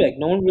about movie. Like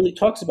no one really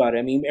talks about it.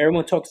 I mean,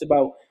 everyone talks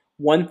about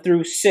 1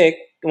 through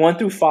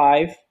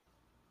 5,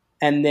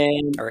 and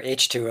then Or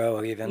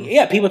H2O even.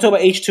 yeah, people talk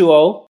about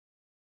H2O,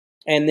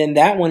 and then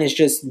that one is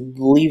just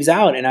leaves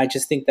out. And I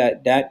just think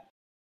that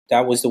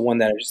was the one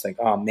that I was just like,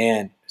 oh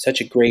man, such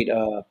a great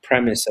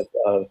premise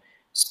of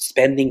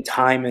spending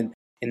time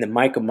in the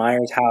Michael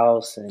Myers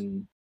house.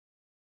 And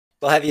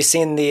Well, have you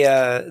seen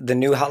the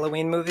new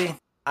Halloween movie?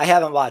 I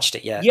haven't watched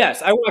it yet.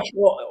 yes, I watched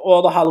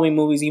all the Halloween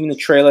movies, even the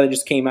trailer that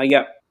just came out.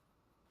 Yeah.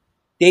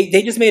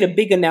 They just made a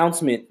big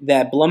announcement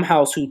that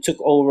Blumhouse, who took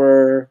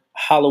over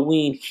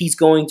Halloween, he's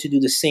going to do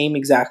the same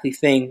exactly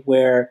thing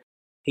where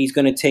he's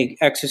going to take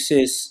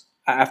Exorcist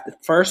after the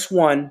first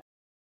one,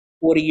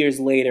 40 years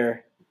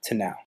later to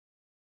now.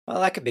 Well,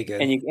 that could be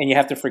good. And you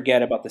have to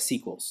forget about the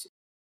sequels.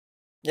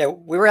 Yeah,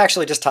 we were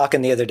actually just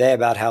talking the other day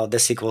about how the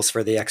sequels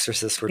for The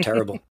Exorcist were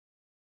terrible.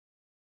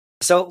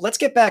 So let's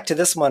get back to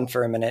this one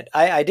for a minute.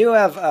 I do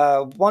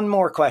have one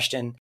more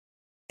question,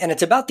 and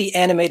it's about the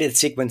animated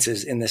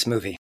sequences in this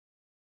movie.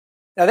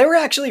 Now, they were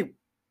actually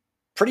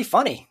pretty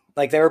funny.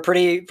 Like, they were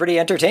pretty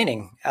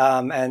entertaining.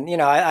 And, you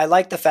know, I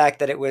like the fact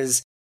that it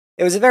was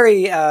a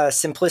very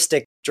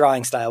simplistic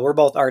drawing style. We're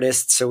both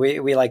artists, so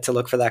we like to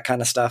look for that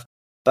kind of stuff.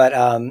 But,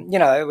 you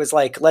know, it was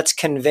like, let's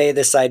convey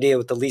this idea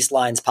with the least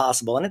lines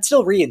possible. And it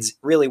still reads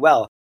really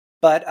well.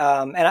 But,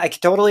 and I can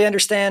totally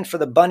understand for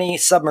the bunny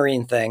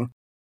submarine thing,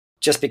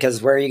 just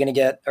because where are you going to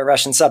get a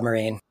Russian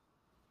submarine?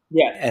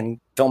 Yeah. And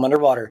film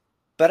underwater?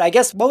 But I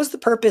guess, what was the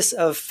purpose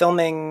of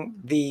filming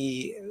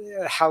the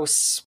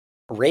house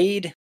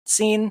raid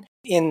scene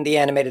in the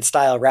animated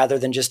style rather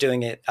than just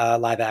doing it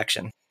live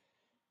action?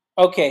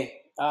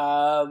 Okay.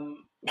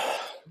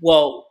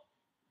 Well,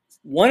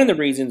 one of the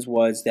reasons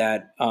was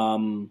that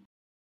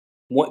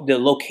what the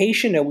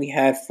location that we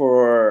had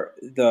for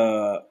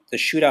the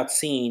shootout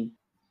scene,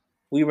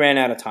 we ran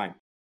out of time,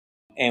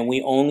 and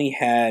we only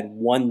had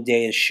 1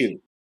 day to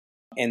shoot.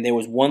 And there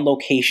was one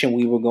location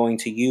we were going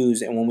to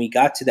use, and when we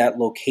got to that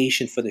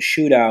location for the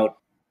shootout,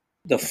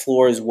 the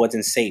floors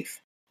wasn't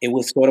safe. It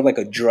was sort of like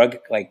a drug,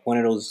 like one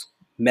of those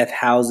meth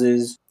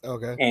houses.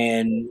 Okay.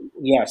 And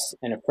yes,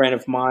 and a friend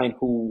of mine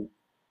who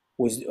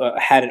was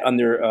had it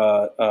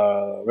under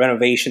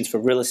renovations for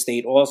real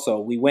estate. Also,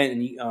 we went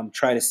and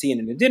tried to see it,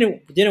 and it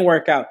didn't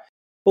work out.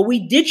 But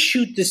we did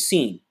shoot the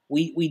scene.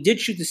 We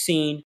did shoot the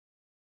scene.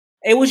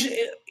 It was,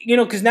 you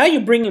know, because now you're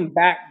bringing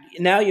back.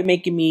 Now you're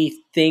making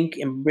me think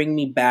and bring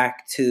me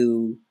back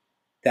to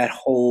that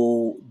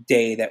whole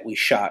day that we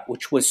shot,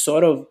 which was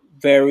sort of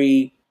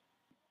very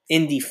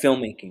indie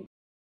filmmaking.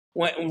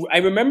 When I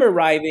remember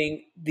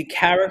arriving,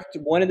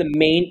 one of the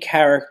main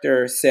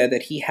characters said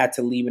that he had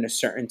to leave in a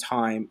certain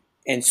time.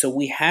 And so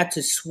we had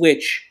to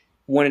switch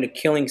one of the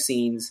killing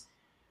scenes,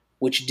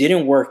 which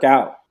didn't work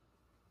out.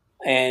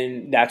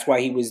 And that's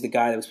why he was the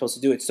guy that was supposed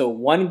to do it. So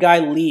one guy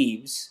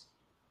leaves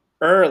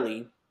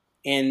early,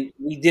 and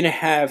we didn't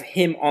have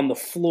him on the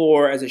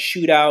floor as a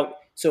shootout.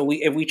 So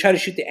if we try to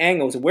shoot the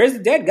angles, where's the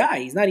dead guy?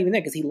 He's not even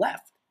there because he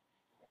left.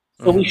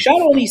 So we shot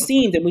all these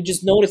scenes, and we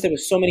just noticed there were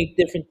so many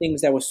different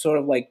things that were sort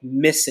of like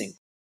missing.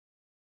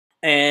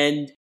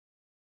 And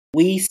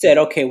we said,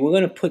 okay, we're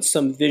going to put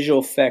some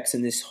visual effects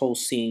in this whole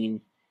scene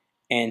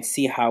and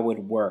see how it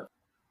works.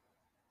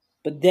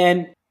 But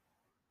then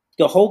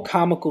the whole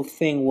comical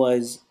thing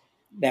was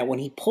that when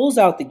he pulls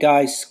out the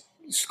guy's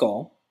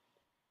skull,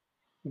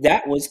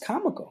 that was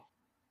comical.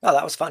 Oh,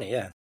 that was funny,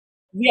 yeah.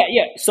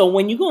 Yeah. So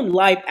when you go in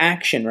live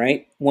action,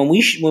 right? When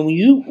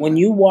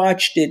you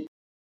watched it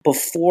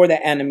before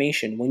the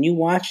animation, when you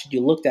watched it,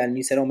 you looked at it and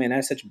you said, "Oh man,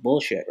 that's such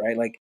bullshit," right?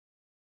 Like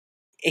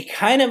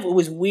it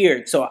was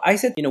weird. So I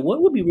said, you know,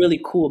 what would be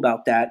really cool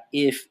about that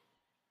if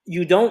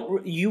you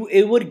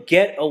would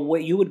get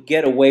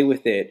away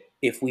with it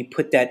if we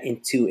put that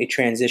into a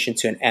transition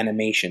to an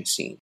animation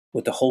scene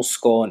with the whole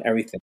skull and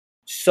everything.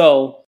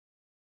 So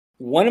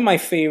one of my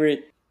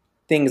favorite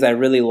things I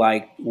really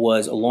liked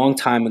was a long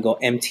time ago,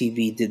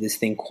 MTV did this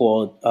thing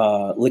called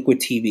Liquid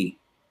TV.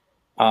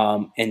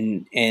 And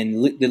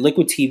the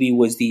Liquid TV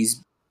was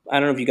these, I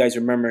don't know if you guys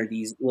remember,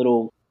 these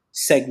little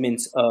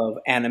segments of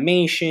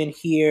animation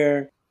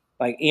here.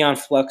 Like Aeon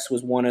Flux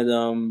was one of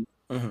them.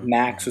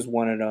 Max was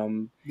one of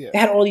them. Yeah. They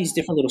had all these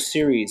different little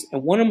series.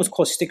 And one of them was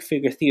called Stick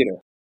Figure Theater.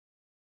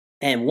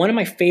 And one of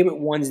my favorite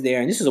ones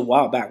there, and this is a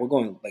while back, we're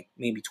going like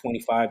maybe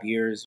 25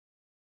 years.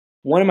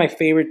 One of my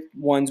favorite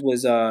ones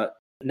was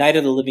Night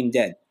of the Living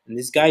Dead. And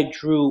this guy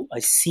drew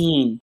a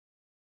scene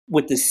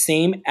with the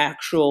same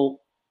actual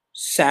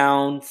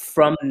sound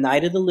from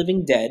Night of the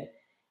Living Dead,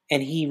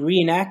 and he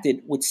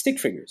reenacted with stick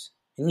figures,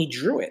 and he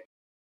drew it.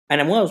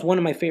 And it was one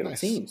of my favorite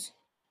scenes.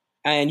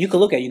 And you could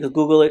look at it. You could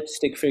Google it,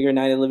 Stick Figure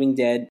Night of the Living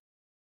Dead.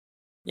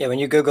 Yeah, when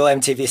you Google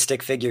MTV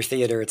Stick Figure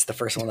Theater, it's the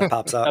first one that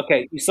pops up.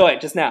 Okay, you saw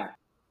it just now.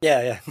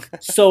 Yeah.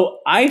 So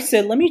I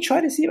said, let me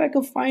try to see if I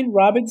can find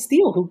Robert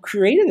Steele, who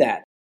created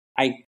that.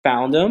 I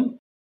found him.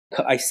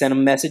 I sent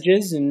him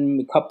messages. In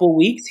a couple of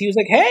weeks, he was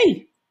like,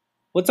 hey,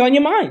 what's on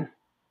your mind?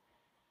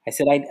 I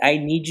said, I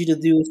need you to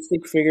do a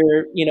stick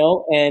figure, you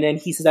know? And then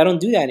he says, I don't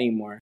do that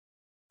anymore.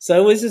 So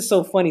it was just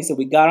so funny. So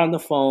we got on the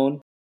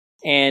phone,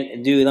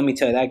 and dude, let me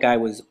tell you, that guy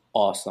was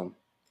awesome.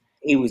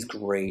 He was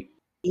great.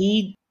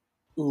 He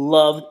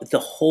loved the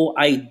whole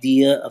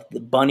idea of the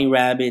bunny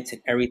rabbits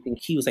and everything.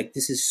 He was like,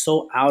 "This is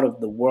so out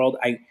of the world.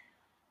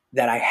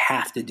 That I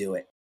have to do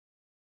it."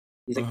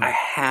 He's like, "I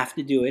have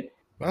to do it."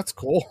 That's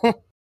cool.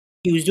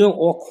 He was doing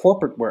all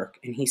corporate work,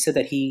 and he said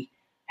that he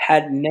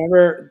had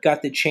never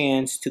got the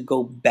chance to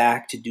go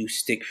back to do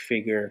stick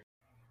figure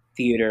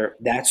theater,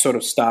 that sort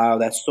of style,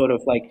 that sort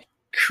of like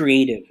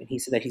creative. And he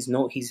said that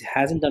he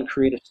hasn't done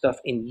creative stuff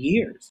in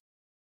years.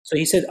 So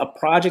he said a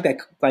project that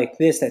like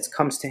this that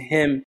comes to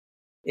him,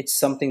 it's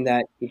something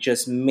that it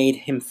just made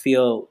him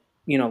feel,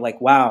 like,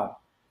 wow,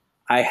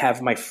 I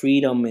have my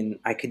freedom and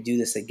I could do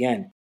this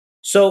again.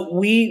 So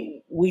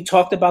we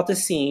talked about the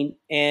scene,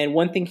 and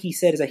one thing he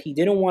said is that he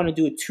didn't want to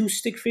do it too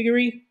stick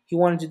figure-y. He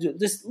wanted to do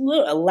this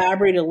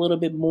elaborate a little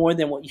bit more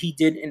than what he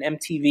did in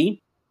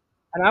MTV,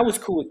 and I was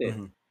cool with it.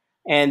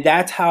 And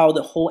that's how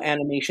the whole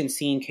animation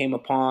scene came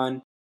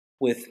upon,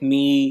 with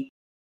me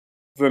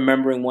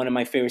remembering one of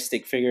my favorite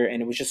stick figure,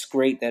 and it was just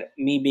great that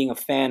me being a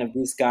fan of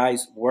this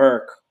guy's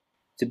work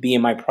to be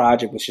in my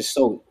project was just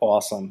so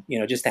awesome.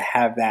 Just to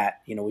have that,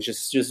 was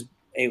just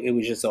it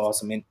was just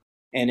awesome.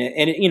 And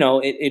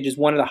it is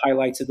one of the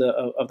highlights of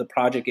the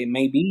project. It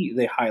may be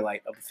the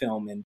highlight of the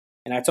film, and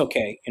that's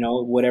okay.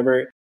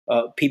 Whatever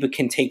people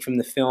can take from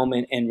the film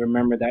and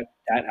remember that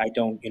I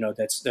don't.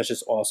 That's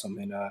just awesome.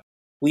 And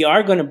we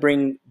are going to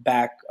bring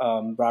back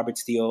Robert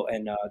Steele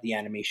and the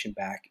animation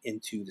back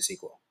into the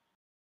sequel.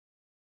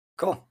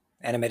 Cool.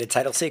 Animated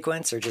title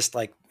sequence, or just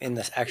like in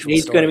the actual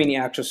He's story? going to be in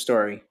the actual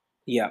story.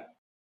 Yeah.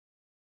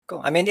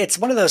 Cool. I mean, it's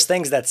one of those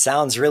things that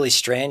sounds really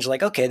strange.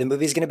 Like, okay, the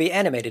movie's going to be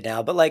animated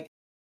now, but like,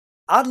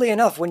 oddly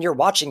enough, when you're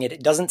watching it,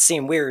 it doesn't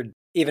seem weird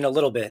even a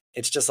little bit.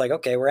 It's just like,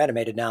 okay, we're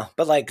animated now.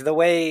 But like the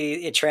way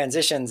it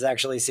transitions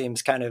actually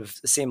seems kind of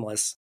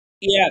seamless.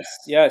 Yes.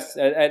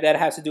 That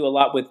has to do a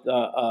lot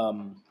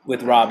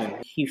with Robin.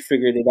 He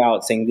figured it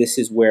out, saying this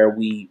is where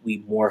we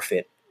morph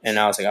it. And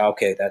I was like,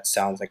 okay, that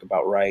sounds like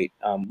about right.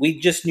 We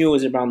just knew it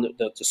was around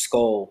the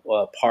skull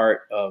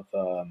part of,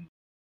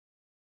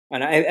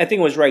 and I think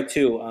it was right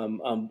too.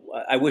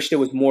 I wish there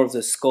was more of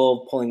the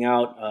skull pulling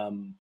out.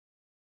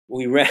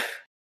 We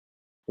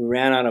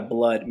ran out of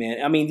blood,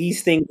 man. I mean,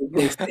 these things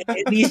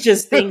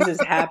just things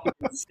just happened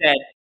instead.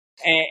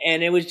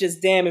 And it was just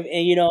damn. And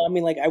I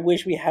mean, like, I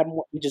wish we had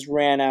more. We just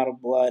ran out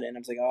of blood, and I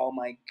was like, oh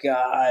my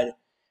God,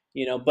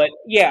 But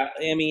yeah,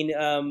 I mean,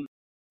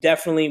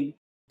 definitely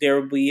there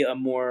will be a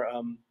more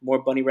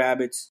bunny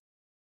rabbits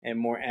and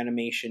more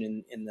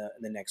animation in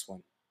the next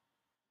one.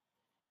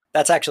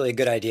 That's actually a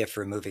good idea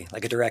for a movie.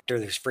 Like a director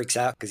who freaks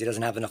out because he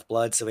doesn't have enough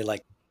blood, so he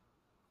like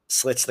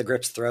slits the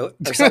grip's throat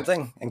or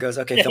something and goes,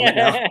 okay, film it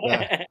now.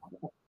 Yeah.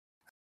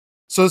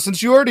 So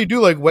since you already do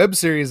like web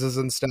series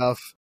and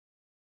stuff,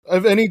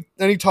 have any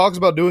talks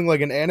about doing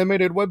like an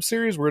animated web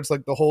series where it's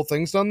like the whole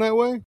thing's done that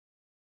way?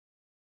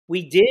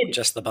 We did.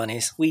 Just the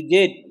bunnies. We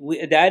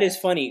did. That is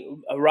funny.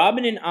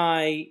 Robin and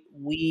I,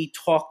 we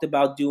talked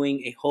about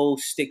doing a whole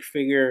stick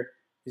figure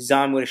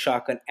Zombie with a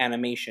Shotgun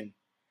animation.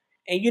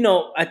 And,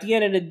 at the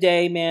end of the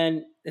day,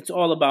 man, it's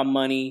all about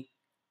money.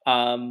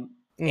 And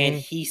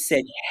he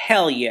said,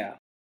 hell yeah.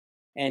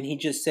 And he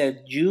just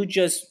said,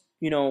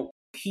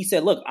 he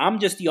said, look, I'm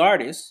just the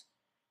artist.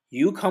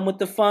 You come with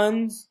the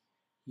funds.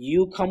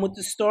 You come with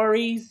the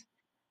stories.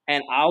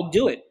 And I'll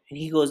do it. And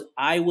he goes,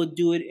 I would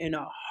do it in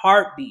a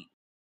heartbeat.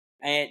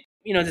 And,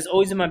 it's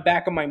always in my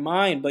back of my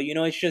mind. But,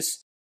 it's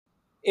just,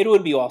 it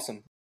would be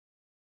awesome.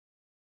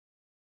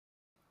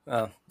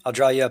 I'll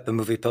draw you up a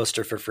movie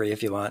poster for free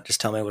if you want.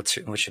 Just tell me what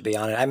should be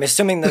on it. I'm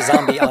assuming the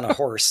zombie on a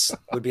horse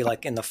would be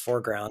like in the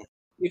foreground.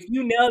 If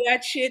you nail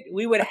that shit,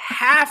 we would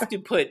have to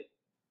put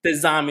the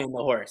zombie on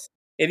the horse.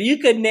 If you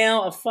could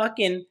nail a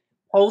fucking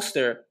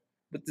poster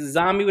with the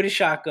zombie with a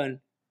shotgun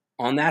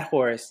on that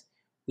horse,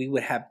 we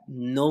would have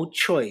no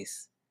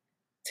choice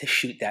to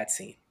shoot that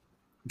scene.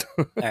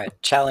 All right,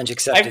 challenge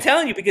accepted. I'm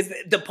telling you, because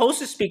the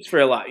poster speaks for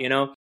a lot,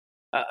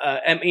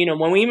 And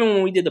when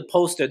we did the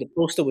poster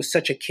was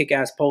such a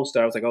kick-ass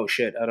poster. I was like, oh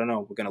shit, I don't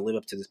know, we're gonna live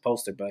up to this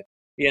poster, but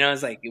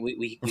it's like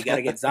we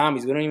gotta get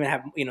zombies. We don't even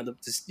have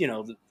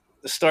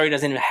the story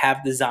doesn't even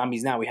have the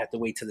zombies now. We have to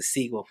wait till the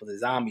sequel for the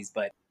zombies.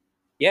 But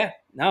yeah,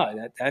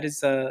 no, that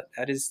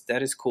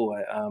is cool.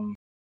 And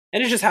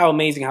it's just how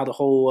amazing how the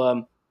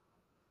whole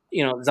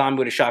Zombie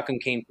with a Shotgun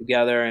came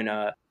together. And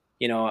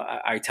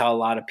I tell a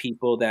lot of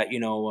people that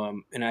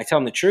and I tell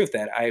them the truth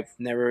that I've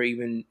never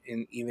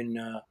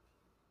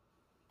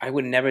I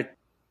would never,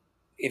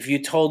 if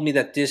you told me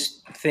that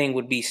this thing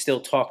would be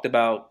still talked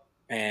about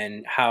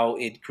and how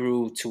it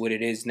grew to what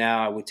it is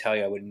now, I would tell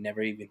you I would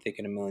never even think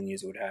in a million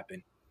years it would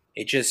happen.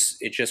 It's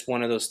just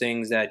one of those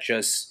things that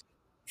just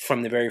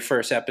from the very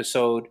first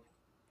episode,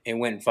 it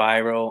went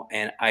viral,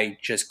 and I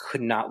just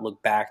could not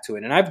look back to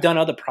it. And I've done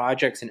other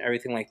projects and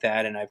everything like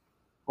that, and I've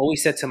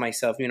always said to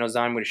myself,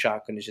 Zombie with a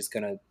Shotgun is just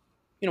gonna,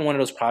 one of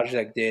those projects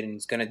I did, and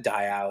it's gonna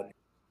die out.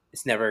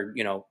 It's never,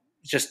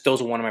 just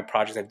those are one of my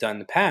projects I've done in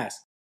the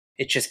past.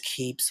 it just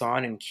keeps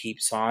on and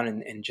keeps on,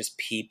 and just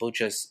people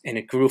just, and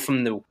it grew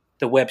from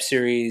the web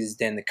series,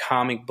 then the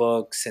comic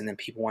books, and then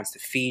people wants to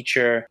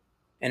feature,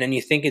 and then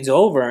you think it's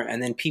over,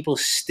 and then people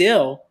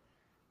still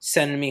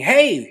sending me,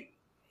 hey,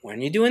 when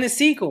are you doing the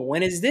sequel?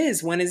 When is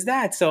this? When is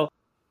that? So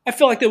I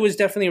feel like there was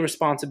definitely a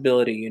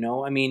responsibility, you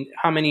know? I mean,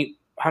 how many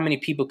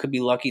people could be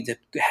lucky to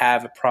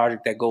have a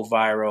project that go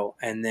viral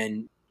and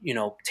then, you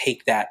know,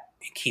 take that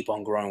and keep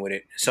on growing with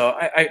it? So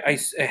I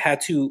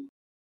had to,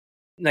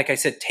 like I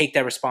said, take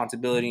that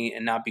responsibility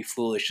and not be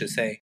foolish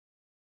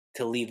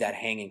to leave that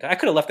hanging. I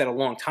could have left that a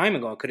long time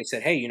ago. I could have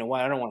said, hey, you know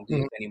what? I don't want to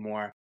do this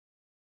anymore.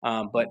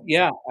 But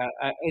yeah,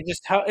 it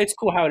just how it's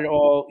cool how it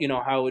all, you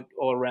know, how it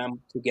all ran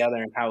together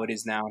and how it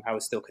is now and how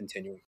it's still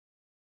continuing.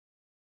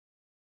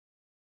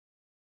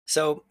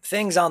 So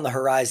things on the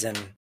horizon.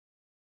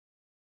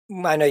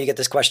 I know you get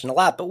this question a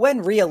lot, but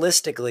when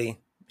realistically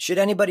should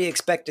anybody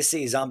expect to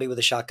see Zombie with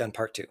a Shotgun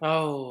Part 2?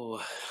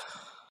 Oh,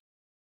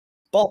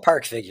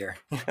 ballpark figure.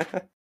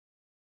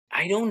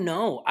 I don't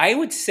know. I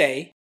would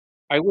say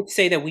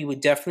that we would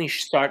definitely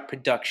start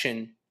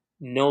production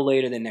no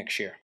later than next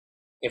year.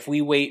 If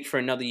we wait for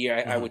another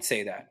year, I would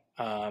say that.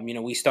 You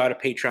know, we start a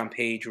Patreon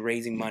page,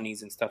 raising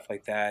monies and stuff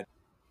like that.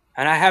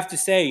 And I have to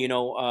say, you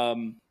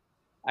know,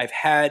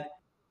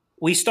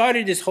 we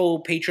started this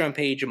whole Patreon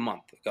page a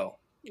month ago,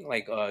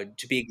 like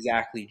to be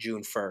exactly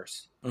June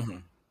 1st.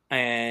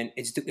 And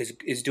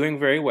it's doing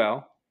very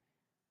well.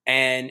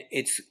 And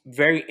it's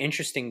very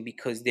interesting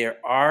because there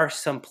are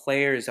some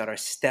players that are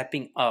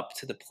stepping up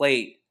to the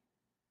plate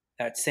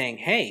that's saying,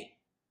 hey,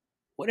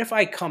 what if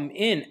I come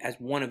in as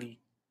one of the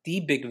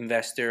big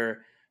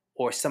investor,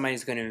 or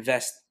somebody's going to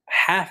invest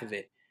half of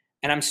it?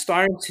 And I'm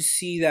starting to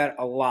see that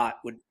a lot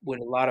with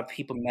a lot of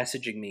people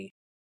messaging me.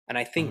 And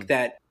I think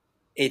that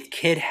it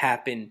could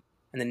happen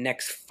in the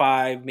next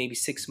 5, maybe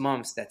 6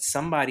 months, that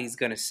somebody's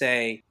going to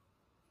say,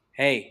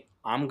 hey,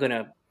 I'm going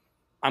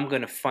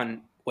to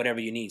fund whatever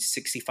you need,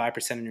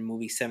 65% of the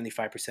movie,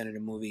 75% of the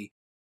movie.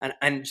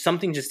 And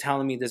something just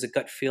telling me, there's a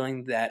gut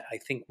feeling that I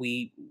think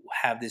we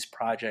have this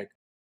project,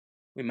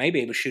 we may be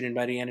able to shoot in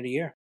by the end of the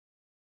year.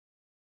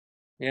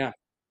 Yeah.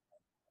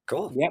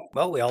 Cool. Yep.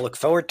 Well, we all look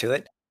forward to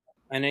it.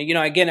 And, you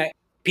know, again,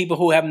 people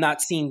who have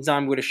not seen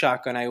Zombie with a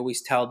Shotgun, I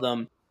always tell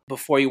them,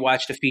 before you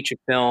watch the feature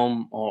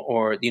film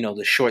or you know,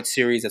 the short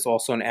series that's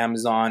also on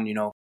Amazon, you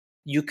know,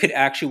 you could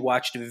actually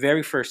watch the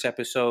very first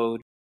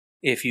episode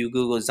if you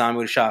Google Zombie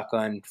with a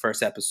Shotgun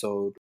first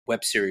episode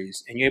web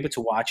series, and you're able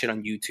to watch it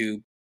on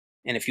YouTube.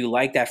 And if you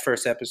like that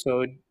first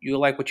episode,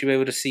 you'll like what you're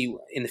able to see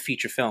in the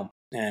feature film.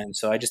 And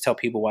so I just tell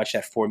people, watch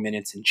that 4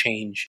 minutes and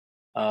change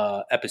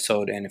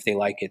episode, and if they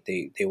like it,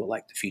 they will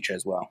like the feature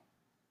as well.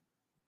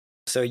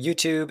 So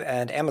YouTube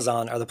and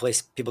Amazon are the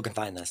place people can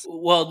find this.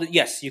 Well,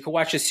 yes, you can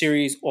watch the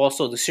series.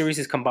 Also, the series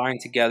is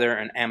combined together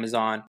on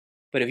Amazon.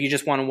 But if you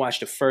just want to watch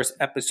the first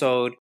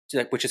episode,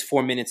 which is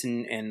 4 minutes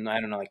and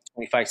I don't know, like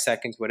 25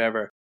 seconds,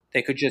 whatever,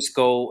 they could just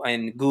go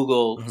and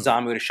Google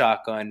Zombie with a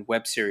Shotgun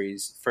web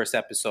series first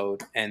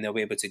episode, and they'll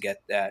be able to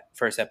get that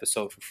first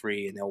episode for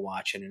free, and they'll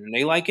watch it. And if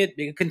they like it,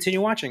 they can continue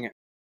watching it.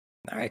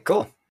 All right,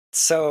 cool.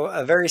 So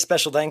a very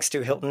special thanks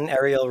to Hilton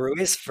Ariel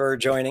Ruiz for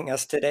joining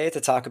us today to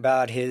talk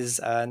about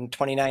his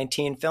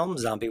 2019 film,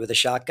 Zombie with a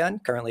Shotgun,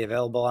 currently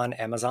available on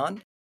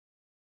Amazon.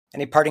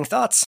 Any parting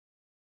thoughts?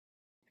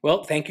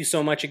 Well, thank you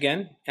so much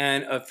again.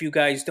 And if you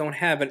guys don't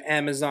have an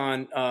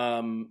Amazon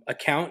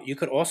account, you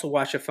could also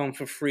watch a film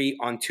for free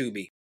on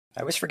Tubi. I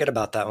always forget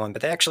about that one,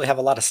 but they actually have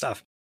a lot of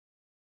stuff.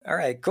 All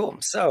right, cool.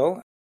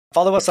 So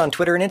follow us on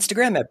Twitter and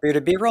Instagram at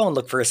Bearded B-Roll, and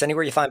look for us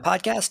anywhere you find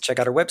podcasts. Check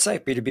out our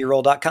website,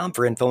 beardedbroll.com,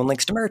 for info and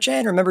links to merch.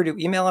 And remember to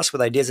email us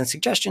with ideas and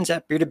suggestions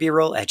at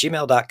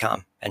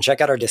beardedbroll@gmail.com. And check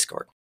out our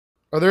Discord.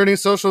 Are there any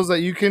socials that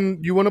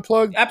you want to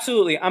plug?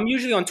 Absolutely. I'm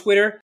usually on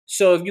Twitter.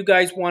 So if you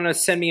guys want to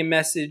send me a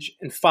message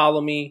and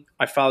follow me,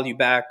 I follow you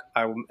back.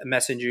 I will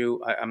message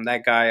you. I'm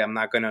that guy. I'm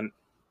not going to,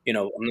 you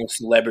know, I'm no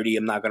celebrity.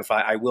 I'm not going to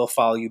follow. I will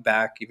follow you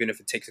back. Even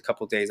if it takes a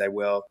couple of days, I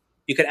will.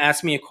 You can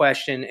ask me a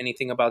question,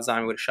 anything about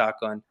Zombie with a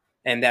Shotgun.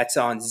 And that's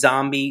on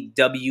Zombie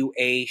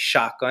WA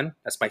Shotgun.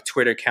 That's my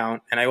Twitter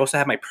account. And I also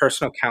have my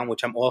personal account,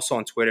 which I'm also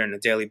on Twitter on a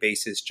daily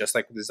basis, just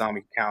like with the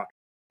Zombie account,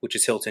 which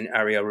is Hilton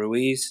Ariel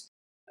Ruiz.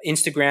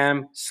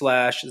 Instagram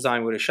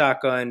 /Zombie with a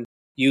Shotgun,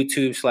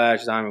 YouTube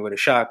 /Zombie with a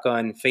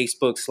Shotgun,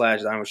 Facebook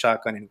 /Zombie with a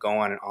Shotgun, and go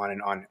on and on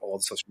and on. All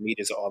the social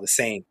medias are all the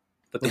same.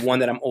 But the one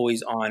that I'm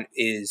always on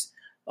is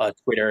a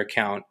Twitter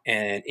account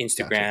and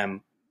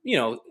Instagram, you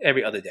know,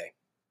 every other day.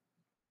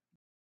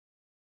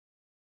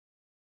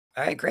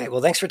 All right, great.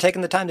 Well, thanks for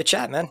taking the time to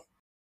chat, man.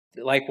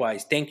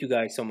 Likewise. Thank you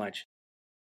guys so much.